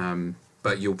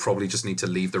 but you'll probably just need to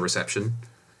leave the reception,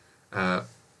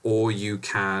 or you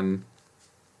can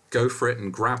go for it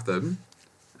and grab them,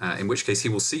 in which case he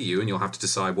will see you and you'll have to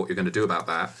decide what you're going to do about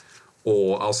that.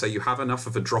 Or I'll say you have enough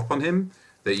of a drop on him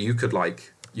that you could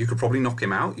probably knock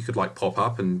him out. You could pop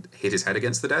up and hit his head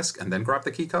against the desk and then grab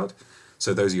the key card.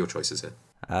 So those are your choices here.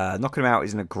 Knocking him out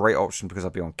isn't a great option because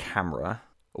I'd be on camera.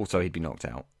 Also, he'd be knocked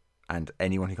out, and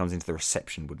anyone who comes into the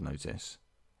reception would notice.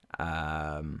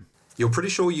 You're pretty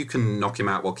sure you can knock him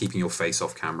out while keeping your face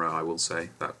off camera, I will say.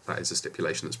 That is a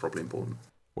stipulation that's probably important.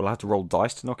 Will I have to roll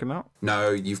dice to knock him out?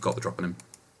 No, you've got the drop on him.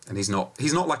 And he's not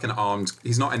like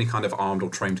he's not any kind of armed or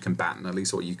trained combatant, at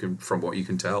least from what you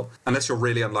can tell. Unless you're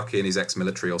really unlucky and he's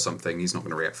ex-military or something, he's not going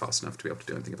to react fast enough to be able to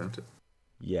do anything about it.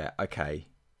 Yeah, okay.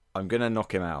 I'm going to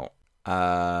knock him out.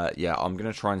 I'm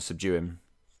going to try and subdue him.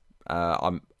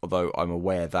 Although I'm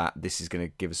aware that this is going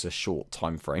to give us a short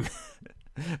time frame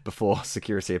before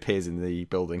security appears in the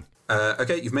building.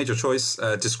 Okay, you've made your choice.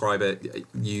 Describe it.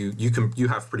 You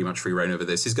have pretty much free reign over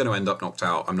this. He's going to end up knocked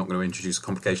out. I'm not going to introduce a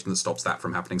complication that stops that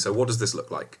from happening. So what does this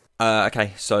look like?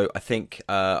 Okay, so I think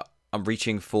I'm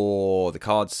reaching for the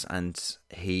cards, and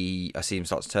I see him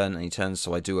start to turn, and he turns.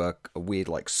 So I do a weird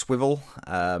swivel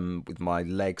with my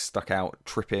legs stuck out,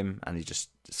 trip him, and he just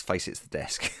face hits the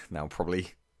desk. Now I'll probably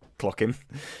clock him.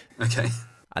 Okay.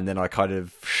 And then I kind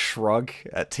of shrug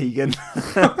at Tegan.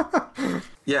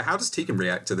 Yeah, how does Tegan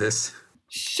react to this?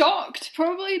 Shocked,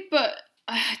 probably, but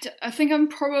I think I'm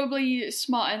probably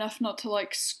smart enough not to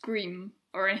scream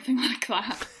or anything like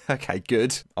that. Okay,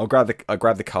 good. I'll grab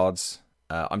the cards.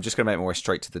 I'm just going to make my way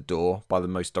straight to the door by the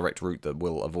most direct route that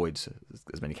will avoid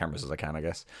as many cameras as I can, I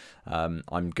guess. I'm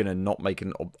going to I'm not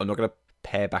going to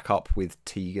pair back up with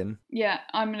Tegan. Yeah,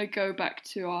 I'm going to go back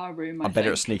to our room. I'm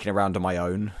better at sneaking around on my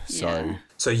own.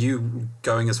 So you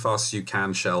going as fast as you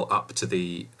can, Shell, up to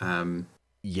the.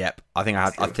 Yep, I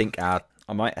think I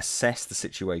might assess the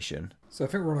situation. So I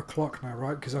think we're on a clock now,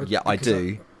 right? I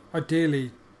do.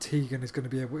 Ideally, Tegan is going to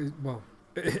be able. Well,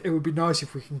 it would be nice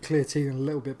if we can clear Tegan a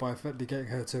little bit by effectively getting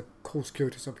her to call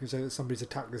security or something, so that somebody's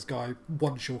attacked this guy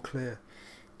once you're clear,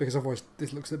 because otherwise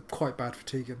this looks quite bad for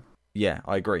Tegan. Yeah,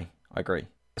 I agree.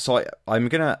 So I'm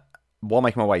gonna, while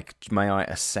making my way, may I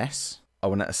assess I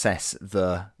want to assess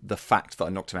the fact that I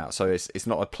knocked him out. So it's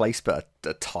not a place, but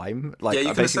a time. Like, yeah, you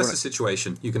I can basically assess the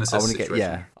situation. You can assess the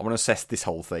situation. I want to assess this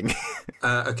whole thing.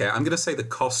 Okay, I'm going to say the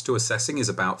cost to assessing is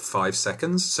about 5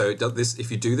 seconds. So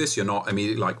if you do this, you're not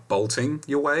immediately like bolting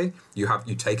your way.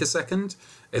 You take a second.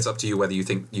 It's up to you whether you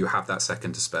think you have that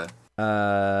second to spare.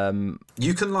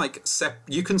 You can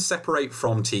you can separate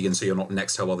from Tegan so you're not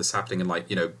next to her while this is happening,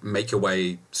 and make your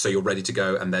way so you're ready to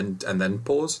go, and then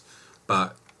pause.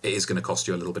 But it is going to cost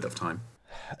you a little bit of time.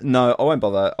 No, I won't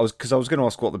bother. I was going to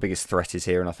ask what the biggest threat is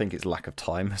here, and I think it's lack of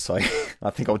time. So I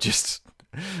think I'll just,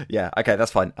 yeah, okay,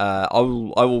 that's fine. I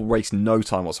will waste no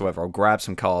time whatsoever. I'll grab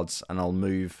some cards and I'll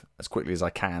move as quickly as I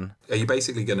can. Are you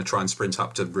basically going to try and sprint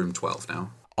up to room 12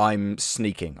 now? I'm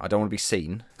sneaking. I don't want to be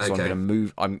seen, so Okay. I'm going to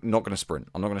move. I'm not going to sprint.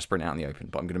 I'm not going to sprint out in the open,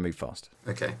 but I'm going to move fast.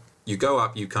 Okay. You go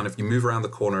up. You move around the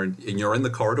corner, and you're in the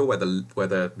corridor where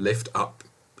the lift up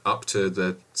to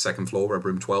the second floor where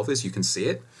room 12 is. You can see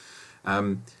it.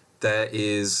 But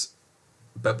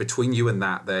between you and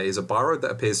that, there is a Bioroid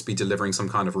that appears to be delivering some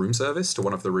kind of room service to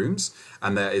one of the rooms,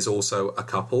 and there is also a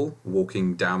couple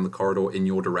walking down the corridor in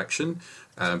your direction.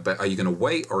 But are you going to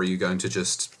wait, or are you going to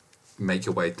just make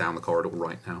your way down the corridor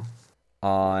right now?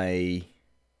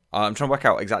 I'm trying to work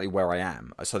out exactly where I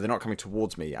am. So they're not coming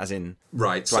towards me, as in,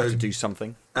 Right. do I have to do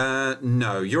something?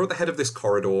 No, you're at the head of this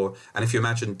corridor, and if you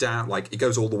imagine down, like it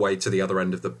goes all the way to the other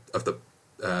end of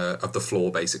the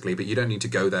floor, basically. But you don't need to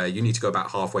go there. You need to go about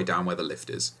halfway down where the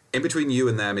lift is. In between you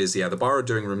and them is the Bioroid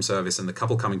doing room service and the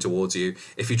couple coming towards you.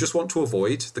 If you just want to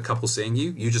avoid the couple seeing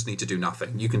you, you just need to do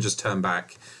nothing. You can just turn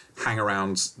back, hang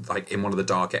around like in one of the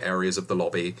darker areas of the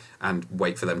lobby, and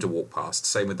wait for them to walk past.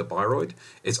 Same with the Bioroid.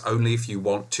 It's only if you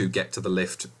want to get to the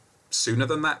lift sooner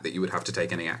than that you would have to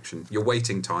take any action. You're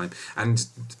waiting time, and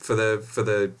for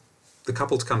the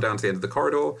couple to come down to the end of the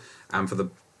corridor, and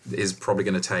is probably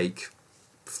going to take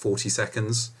 40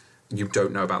 seconds. You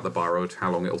don't know about the Bioroid,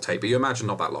 how long it'll take, but you imagine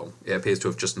not that long. It appears to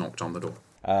have just knocked on the door.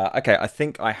 Okay, I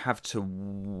think I have to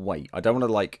wait. I don't want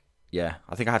to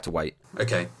I think I have to wait.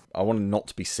 Okay. I want to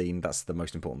not be seen. That's the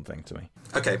most important thing to me.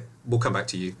 Okay, we'll come back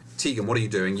to you. Tegan, what are you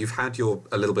doing? You've had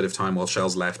a little bit of time while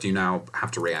Shell's left. You now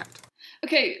have to react.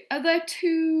 Okay, are there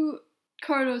 2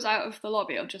 corridors out of the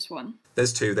lobby or just one?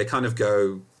 There's 2. They kind of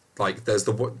go like there's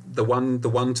the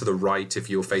one to the right. If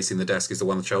you're facing the desk, is the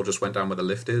one that Shell just went down where the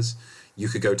lift is. You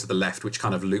could go to the left, which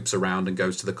kind of loops around and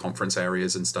goes to the conference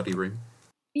areas and study room.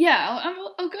 Yeah,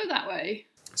 I'll go that way.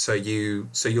 So are you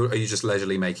just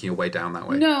leisurely making your way down that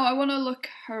way? No, I want to look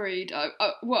hurried.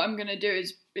 What I'm going to do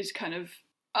is kind of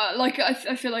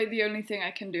I feel like the only thing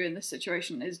I can do in this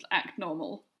situation is act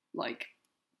normal, like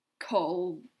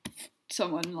call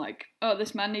someone like, oh,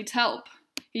 this man needs help.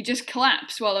 He just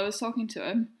collapsed while I was talking to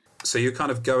him. So you're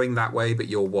kind of going that way, but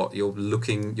you're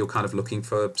kind of looking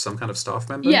for some kind of staff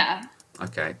member? Yeah.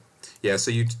 Okay. Yeah,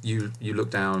 so you look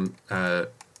down to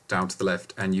the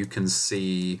left, and you can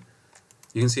see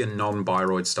a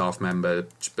non-Bioroid staff member,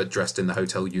 but dressed in the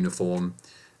hotel uniform,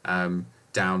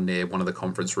 down near one of the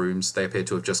conference rooms. They appear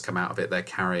to have just come out of it. They're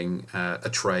carrying a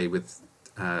tray with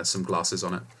some glasses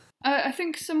on it. I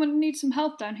think someone needs some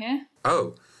help down here.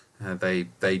 Oh,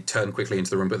 they turn quickly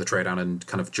into the room, put the tray down, and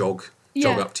kind of jog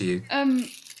up to you.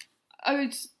 I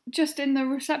was just in the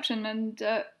reception,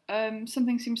 and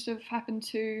something seems to have happened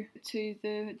to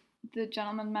the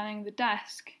gentleman manning the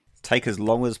desk. Take as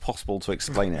long as possible to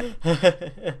explain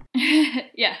it.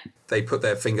 Yeah. They put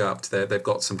their finger up to they've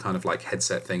got some kind of like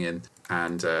headset thing in,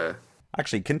 and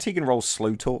actually, can Tegan roll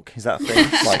slow talk? Is that a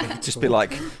thing? just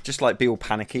be all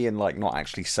panicky and like not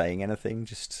actually saying anything.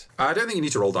 Just I don't think you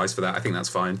need to roll dice for that. I think that's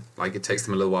fine. Like it takes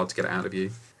them a little while to get it out of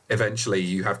you. Eventually,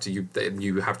 you have to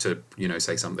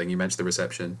say something. You mentioned the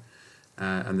reception,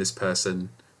 and this person.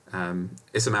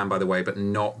 It's a man, by the way, but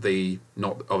not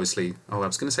obviously. Oh, I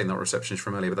was going to say not receptionist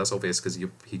from earlier, but that's obvious because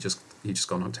he just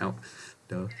got knocked out.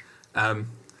 No.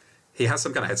 He has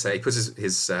some kind of headset. He puts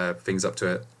his fingers up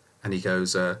to it, and he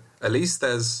goes, "At least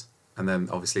there's." And then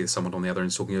obviously there's someone on the other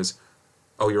end talking. He goes,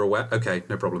 "Oh, you're aware? Okay,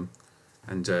 no problem."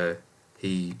 And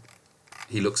he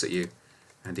looks at you,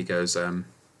 and he goes,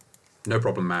 "No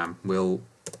problem, ma'am. We'll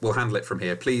handle it from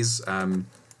here. Please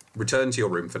return to your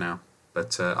room for now."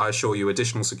 But I assure you,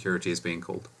 additional security is being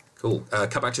called. Cool.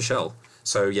 Cut back to Shell.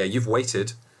 So, yeah, you've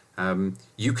waited.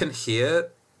 You can hear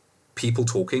people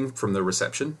talking from the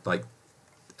reception. Like,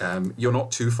 you're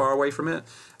not too far away from it,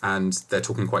 and they're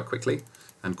talking quite quickly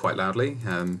and quite loudly.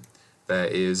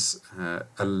 There's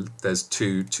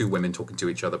two women talking to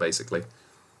each other, basically.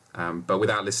 But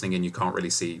without listening in, you can't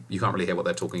really hear what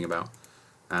they're talking about.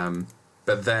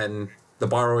 But then the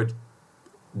Bioroid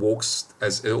walks,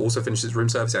 as it also finishes room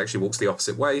service, it actually walks the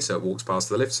opposite way, so it walks past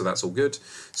the lift, so that's all good.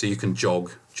 So you can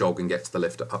jog and get to the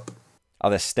lift up. Are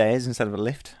there stairs instead of a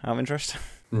lift, out of interest?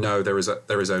 No, there is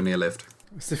only a lift.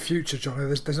 It's the future, Johnny.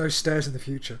 There's no stairs in the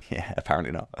future. Yeah,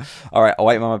 apparently not. All right, I'll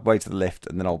wait my way to the lift,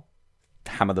 and then I'll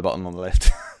hammer the button on the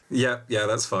lift. Yeah,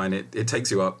 that's fine. It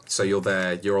takes you up, so you're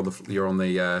there. You're on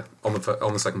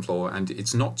the second floor, and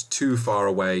it's not too far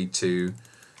away to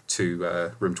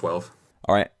room 12.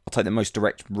 All right, I'll take the most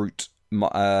direct route.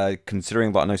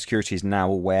 Considering that I know security is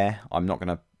now aware, I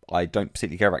don't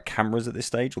particularly care about cameras at this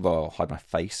stage, although I'll hide my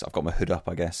face. I've got my hood up,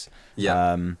 I guess.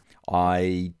 Yeah.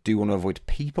 I do want to avoid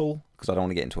people because I don't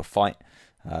want to get into a fight,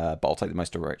 but I'll take the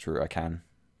most direct route I can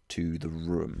to the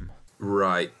room.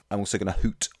 Right. I'm also going to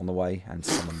hoot on the way and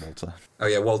summon Walter. Oh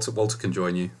yeah, Walter can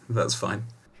join you. That's fine.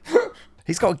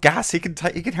 He's got gas. He can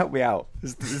help me out.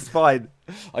 It's fine.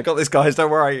 I got this, guys.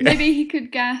 Don't worry. Maybe he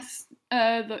could gas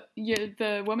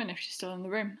the woman if she's still in the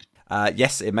room.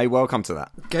 Yes, it may well come to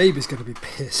that. Gabe is going to be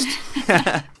pissed.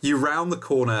 You round the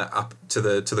corner up to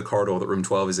the corridor that room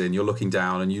 12 is in. You're looking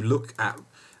down, and you look at,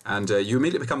 and you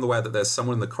immediately become aware that there's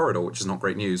someone in the corridor, which is not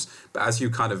great news. But as you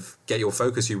kind of get your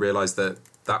focus, you realise that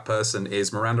person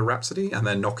is Miranda Rhapsody, and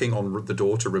they're knocking on the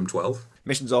door to room 12.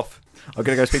 Mission's off. I'm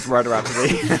going to go speak to Miranda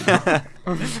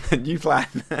Rhapsody. New plan.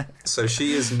 So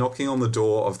she is knocking on the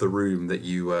door of the room that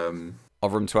you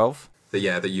Of room 12?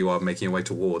 that you are making your way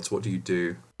towards. What do you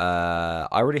do? I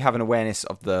already have an awareness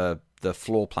of the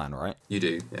floor plan, right? You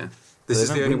do, yeah. This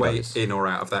is the only way in or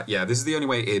out of that. Yeah, this is the only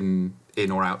way in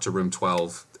or out to room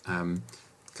 12,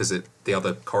 because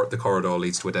the corridor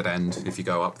leads to a dead end if you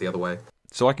go up the other way.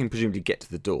 So I can presumably get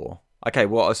to the door. Okay,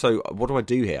 well, so what do I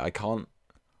do here? I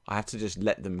have to just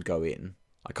let them go in.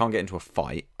 I can't get into a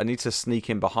fight. I need to sneak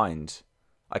in behind.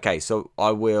 Okay, so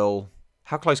I will...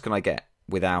 How close can I get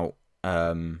without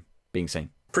being seen?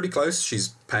 Pretty close.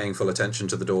 She's paying full attention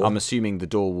to the door. I'm assuming the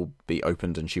door will be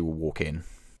opened and she will walk in.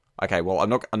 Okay, well, I'm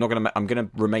gonna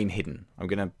remain hidden. I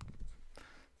don't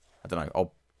know,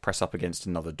 I'll press up against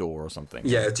another door or something.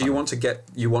 Yeah, you want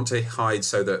to hide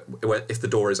so that if the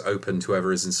door is opened,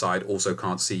 whoever is inside also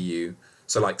can't see you.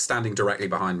 So like standing directly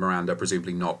behind Miranda,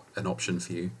 presumably not an option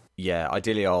for you. Yeah,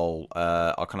 ideally I'll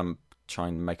kind of try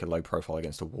and make a low profile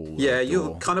against a wall. Yeah,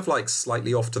 you're kind of like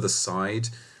slightly off to the side,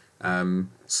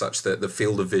 such that the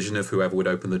field of vision of whoever would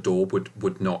open the door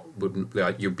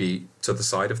wouldn't you'd be to the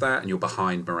side of that, and you're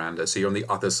behind Miranda, so you're on the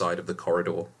other side of the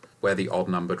corridor, where the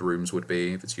odd-numbered rooms would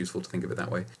be, if it's useful to think of it that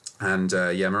way. And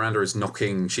Miranda is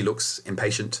knocking. She looks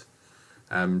impatient.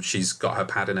 She's got her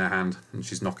pad in her hand, and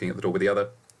she's knocking at the door with the other.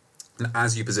 And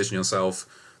as you position yourself,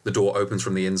 the door opens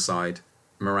from the inside.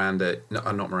 Kara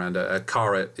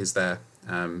is there,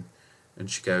 and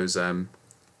she goes,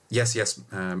 "Yes,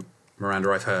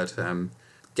 Miranda, I've heard.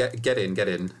 Get in."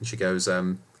 And she goes,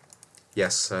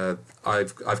 "Yes,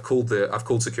 I've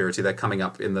called security. They're coming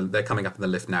up in the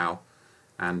lift now."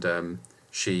 And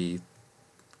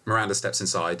Miranda steps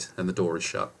inside, and the door is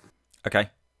shut. Okay,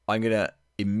 I'm gonna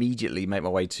immediately make my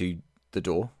way to the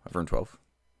door of room 12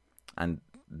 and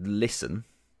listen,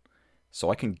 so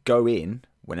I can go in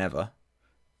whenever.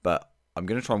 But I'm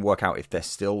gonna try and work out if they're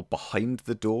still behind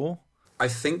the door. I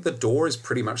think the door is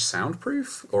pretty much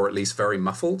soundproof, or at least very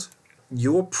muffled.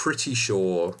 You're pretty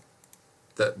sure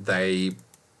that they're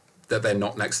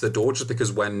not next to the door, just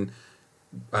because when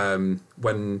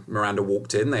Miranda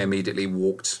walked in, they immediately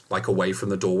walked like away from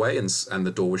the doorway, and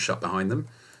the door was shut behind them.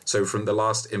 So from the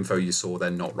last info you saw, they're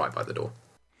not right by the door.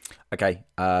 Okay,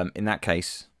 in that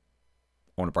case,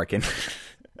 I want to break in.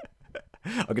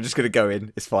 I'm just going to go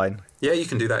in. It's fine. Yeah, you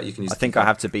can do that. You can use. I think I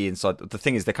have to be inside. The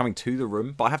thing is, they're coming to the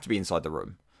room, but I have to be inside the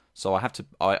room. So I have to.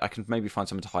 I can maybe find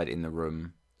someone to hide in the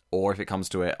room, or if it comes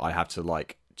to it, I have to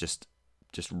like just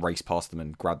race past them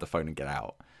and grab the phone and get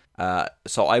out.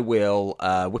 So I will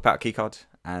whip out a keycard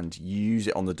and use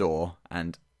it on the door,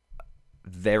 and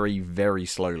very, very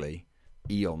slowly,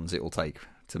 eons it will take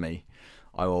to me,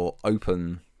 I will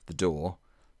open the door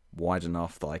wide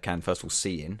enough that I can first of all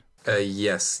see in.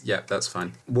 Yes, yeah, that's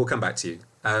fine. We'll come back to you.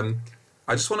 I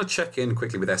just want to check in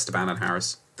quickly with Esteban and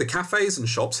Harris. The cafes and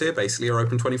shops here basically are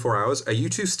open 24 hours. Are you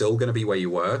two still going to be where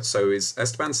you were? So is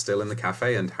Esteban still in the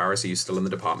cafe, and Harris, are you still in the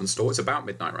department store? It's about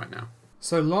midnight right now.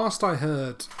 So last I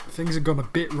heard, things had gone a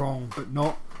bit wrong, but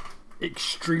not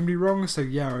extremely wrong. So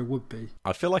yeah, I would be.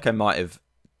 I feel like I might have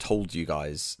told you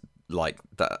guys like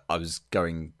that I was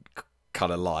going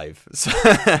kind of live. So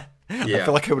yeah. I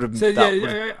feel like I would have. So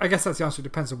yeah, I guess that's the answer. It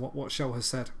depends on what Shell has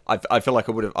said. I feel like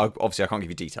I would have. Obviously, I can't give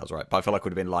you details, right? But I feel like it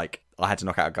would have been like I had to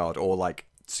knock out a guard, or like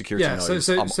security knows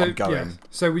I'm going. Yeah.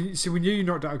 So we knew you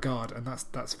knocked out a guard, and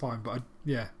that's fine. But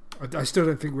I still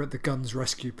don't think we're at the guns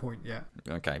rescue point yet.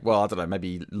 Okay, well, I don't know,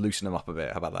 maybe loosen them up a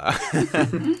bit. How about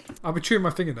that? I'll be chewing my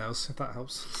fingernails, if that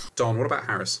helps. Don, what about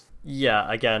Harris?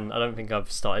 Yeah, again, I don't think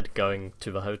I've started going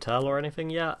to the hotel or anything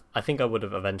yet. I think I would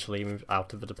have eventually moved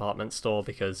out of the department store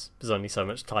because there's only so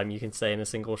much time you can stay in a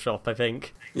single shop, I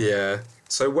think. Yeah.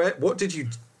 So what did you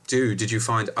do? Did you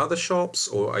find other shops,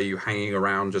 or are you hanging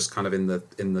around just kind of in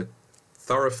the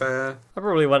thoroughfare? I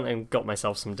probably went and got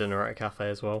myself some dinner at a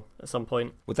cafe as well at some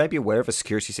point. Would they be aware of a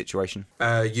security situation?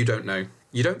 You don't know.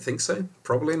 You don't think so?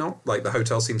 Probably not. Like, the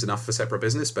hotel seems enough for separate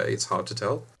business, but it's hard to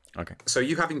tell. Okay. So are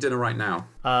you having dinner right now?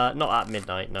 Not at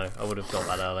midnight, no. I would have got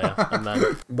that earlier. And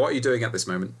then What are you doing at this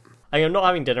moment? I'm not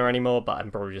having dinner anymore, but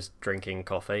I'm probably just drinking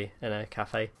coffee in a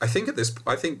cafe. I think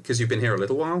because you've been here a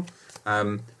little while,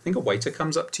 I think a waiter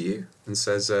comes up to you and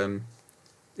says,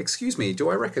 "Excuse me, do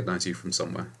I recognise you from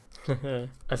somewhere?"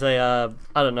 I say, I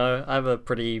don't know. I have a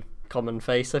pretty common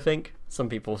face, I think. Some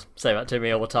people say that to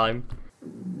me all the time.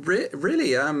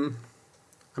 Really?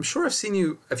 I'm sure I've seen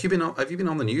you. Have you been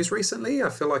on the news recently? I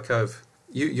feel like I've.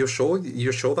 You're sure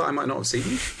that I might not have seen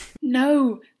you?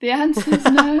 No, the answer is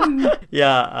no.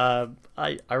 Yeah,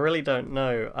 I really don't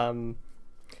know.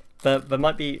 There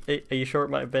might be. Are you sure it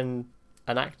might have been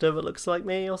an actor that looks like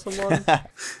me or someone?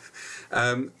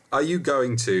 Are you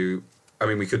going to? I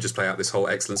mean, we could just play out this whole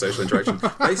excellent social interaction.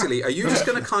 Basically, are you just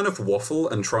going to kind of waffle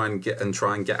and try and get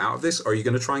out of this, or are you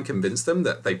going to try and convince them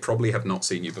that they probably have not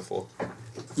seen you before?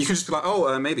 You can just be like,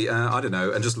 "Oh, maybe I don't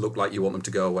know," and just look like you want them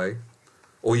to go away,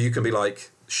 or you can be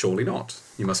like, "Surely not.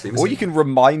 You must be mistaken." Or you can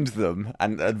remind them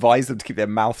and advise them to keep their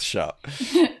mouth shut.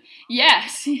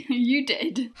 Yes, you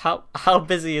did. How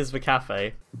busy is the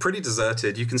cafe? Pretty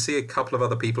deserted. You can see a couple of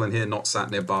other people in here not sat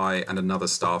nearby, and another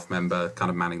staff member kind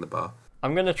of manning the bar.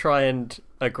 I'm going to try and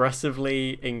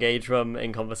aggressively engage them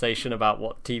in conversation about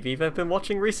what TV they've been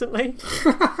watching recently.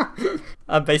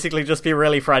 And basically just be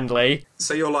really friendly.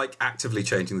 So you're like actively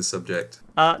changing the subject.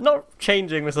 Not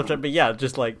changing the subject, but yeah,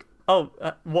 just like,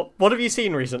 what have you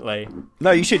seen recently? No,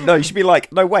 you should be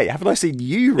like, no, wait, haven't I seen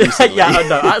you recently? Yeah,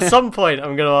 no, at some point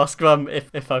I'm going to ask them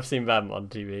if I've seen them on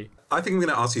TV. I think I'm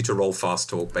going to ask you to roll fast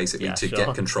talk, basically, Yeah, to sure.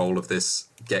 get control of this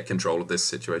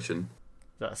situation.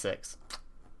 That's 6.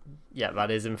 Yeah,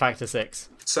 that is in fact a 6.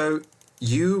 So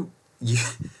you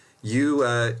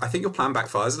I think your plan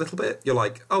backfires a little bit. You're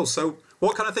like, "Oh, so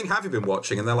what kind of thing have you been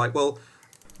watching?" And they're like, "Well,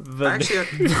 actually,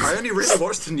 I only really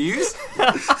watched the news."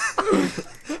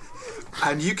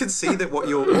 And you can see that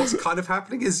what's kind of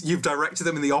happening is you've directed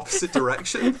them in the opposite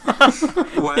direction,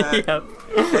 where Yep.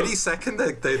 any second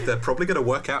they're probably going to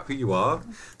work out who you are.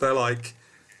 They're like,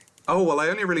 "Oh, well, I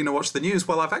only really watched the news.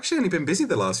 Well, I've actually only been busy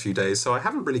the last few days, so I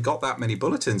haven't really got that many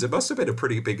bulletins. It must have been a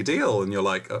pretty big deal." And you're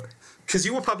like, because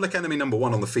you were public enemy number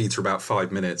 1 on the feed for about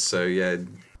 5 minutes, so yeah.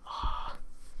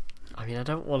 I mean, I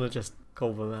don't want to just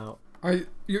call them out.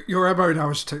 Your MO now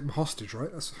is to take them hostage,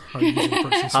 right? That's how you usually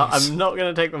approach these things. I'm not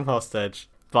going to take them hostage,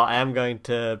 but I am going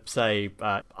to say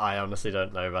I honestly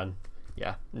don't know, then.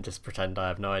 Yeah, and just pretend I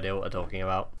have no idea what they're talking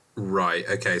about. Right,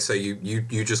 okay, so you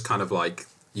just kind of like,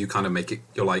 you kind of make it,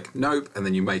 you're like, nope, and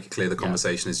then you make it clear the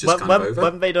conversation is just kind of over.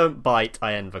 When they don't bite,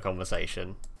 I end the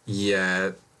conversation.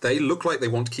 Yeah, they look like they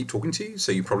want to keep talking to you,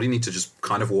 so you probably need to just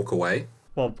kind of walk away.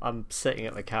 Well, I'm sitting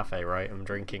at the cafe, right? I'm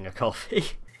drinking a coffee.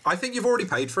 I think you've already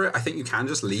paid for it. I think you can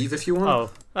just leave if you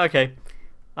want. Oh, okay.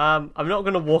 I'm not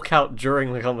going to walk out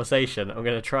during the conversation. I'm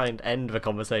going to try and end the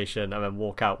conversation and then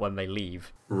walk out when they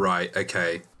leave. Right,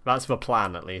 okay. That's the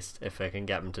plan, at least, if I can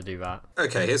get them to do that.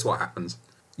 Okay, here's what happens.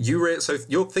 So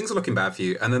your things are looking bad for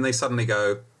you, and then they suddenly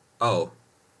go, oh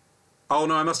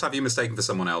no, I must have you mistaken for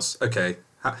someone else. Okay,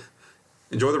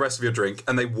 enjoy the rest of your drink,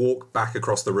 and they walk back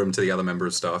across the room to the other member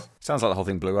of staff. Sounds like the whole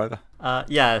thing blew over.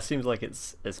 Yeah, it seems like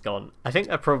it's gone. I think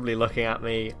they're probably looking at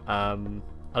me. I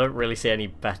don't really see any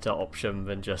better option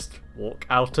than just walk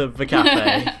out of the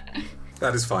cafe.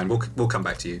 That is fine. We'll come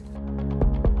back to you.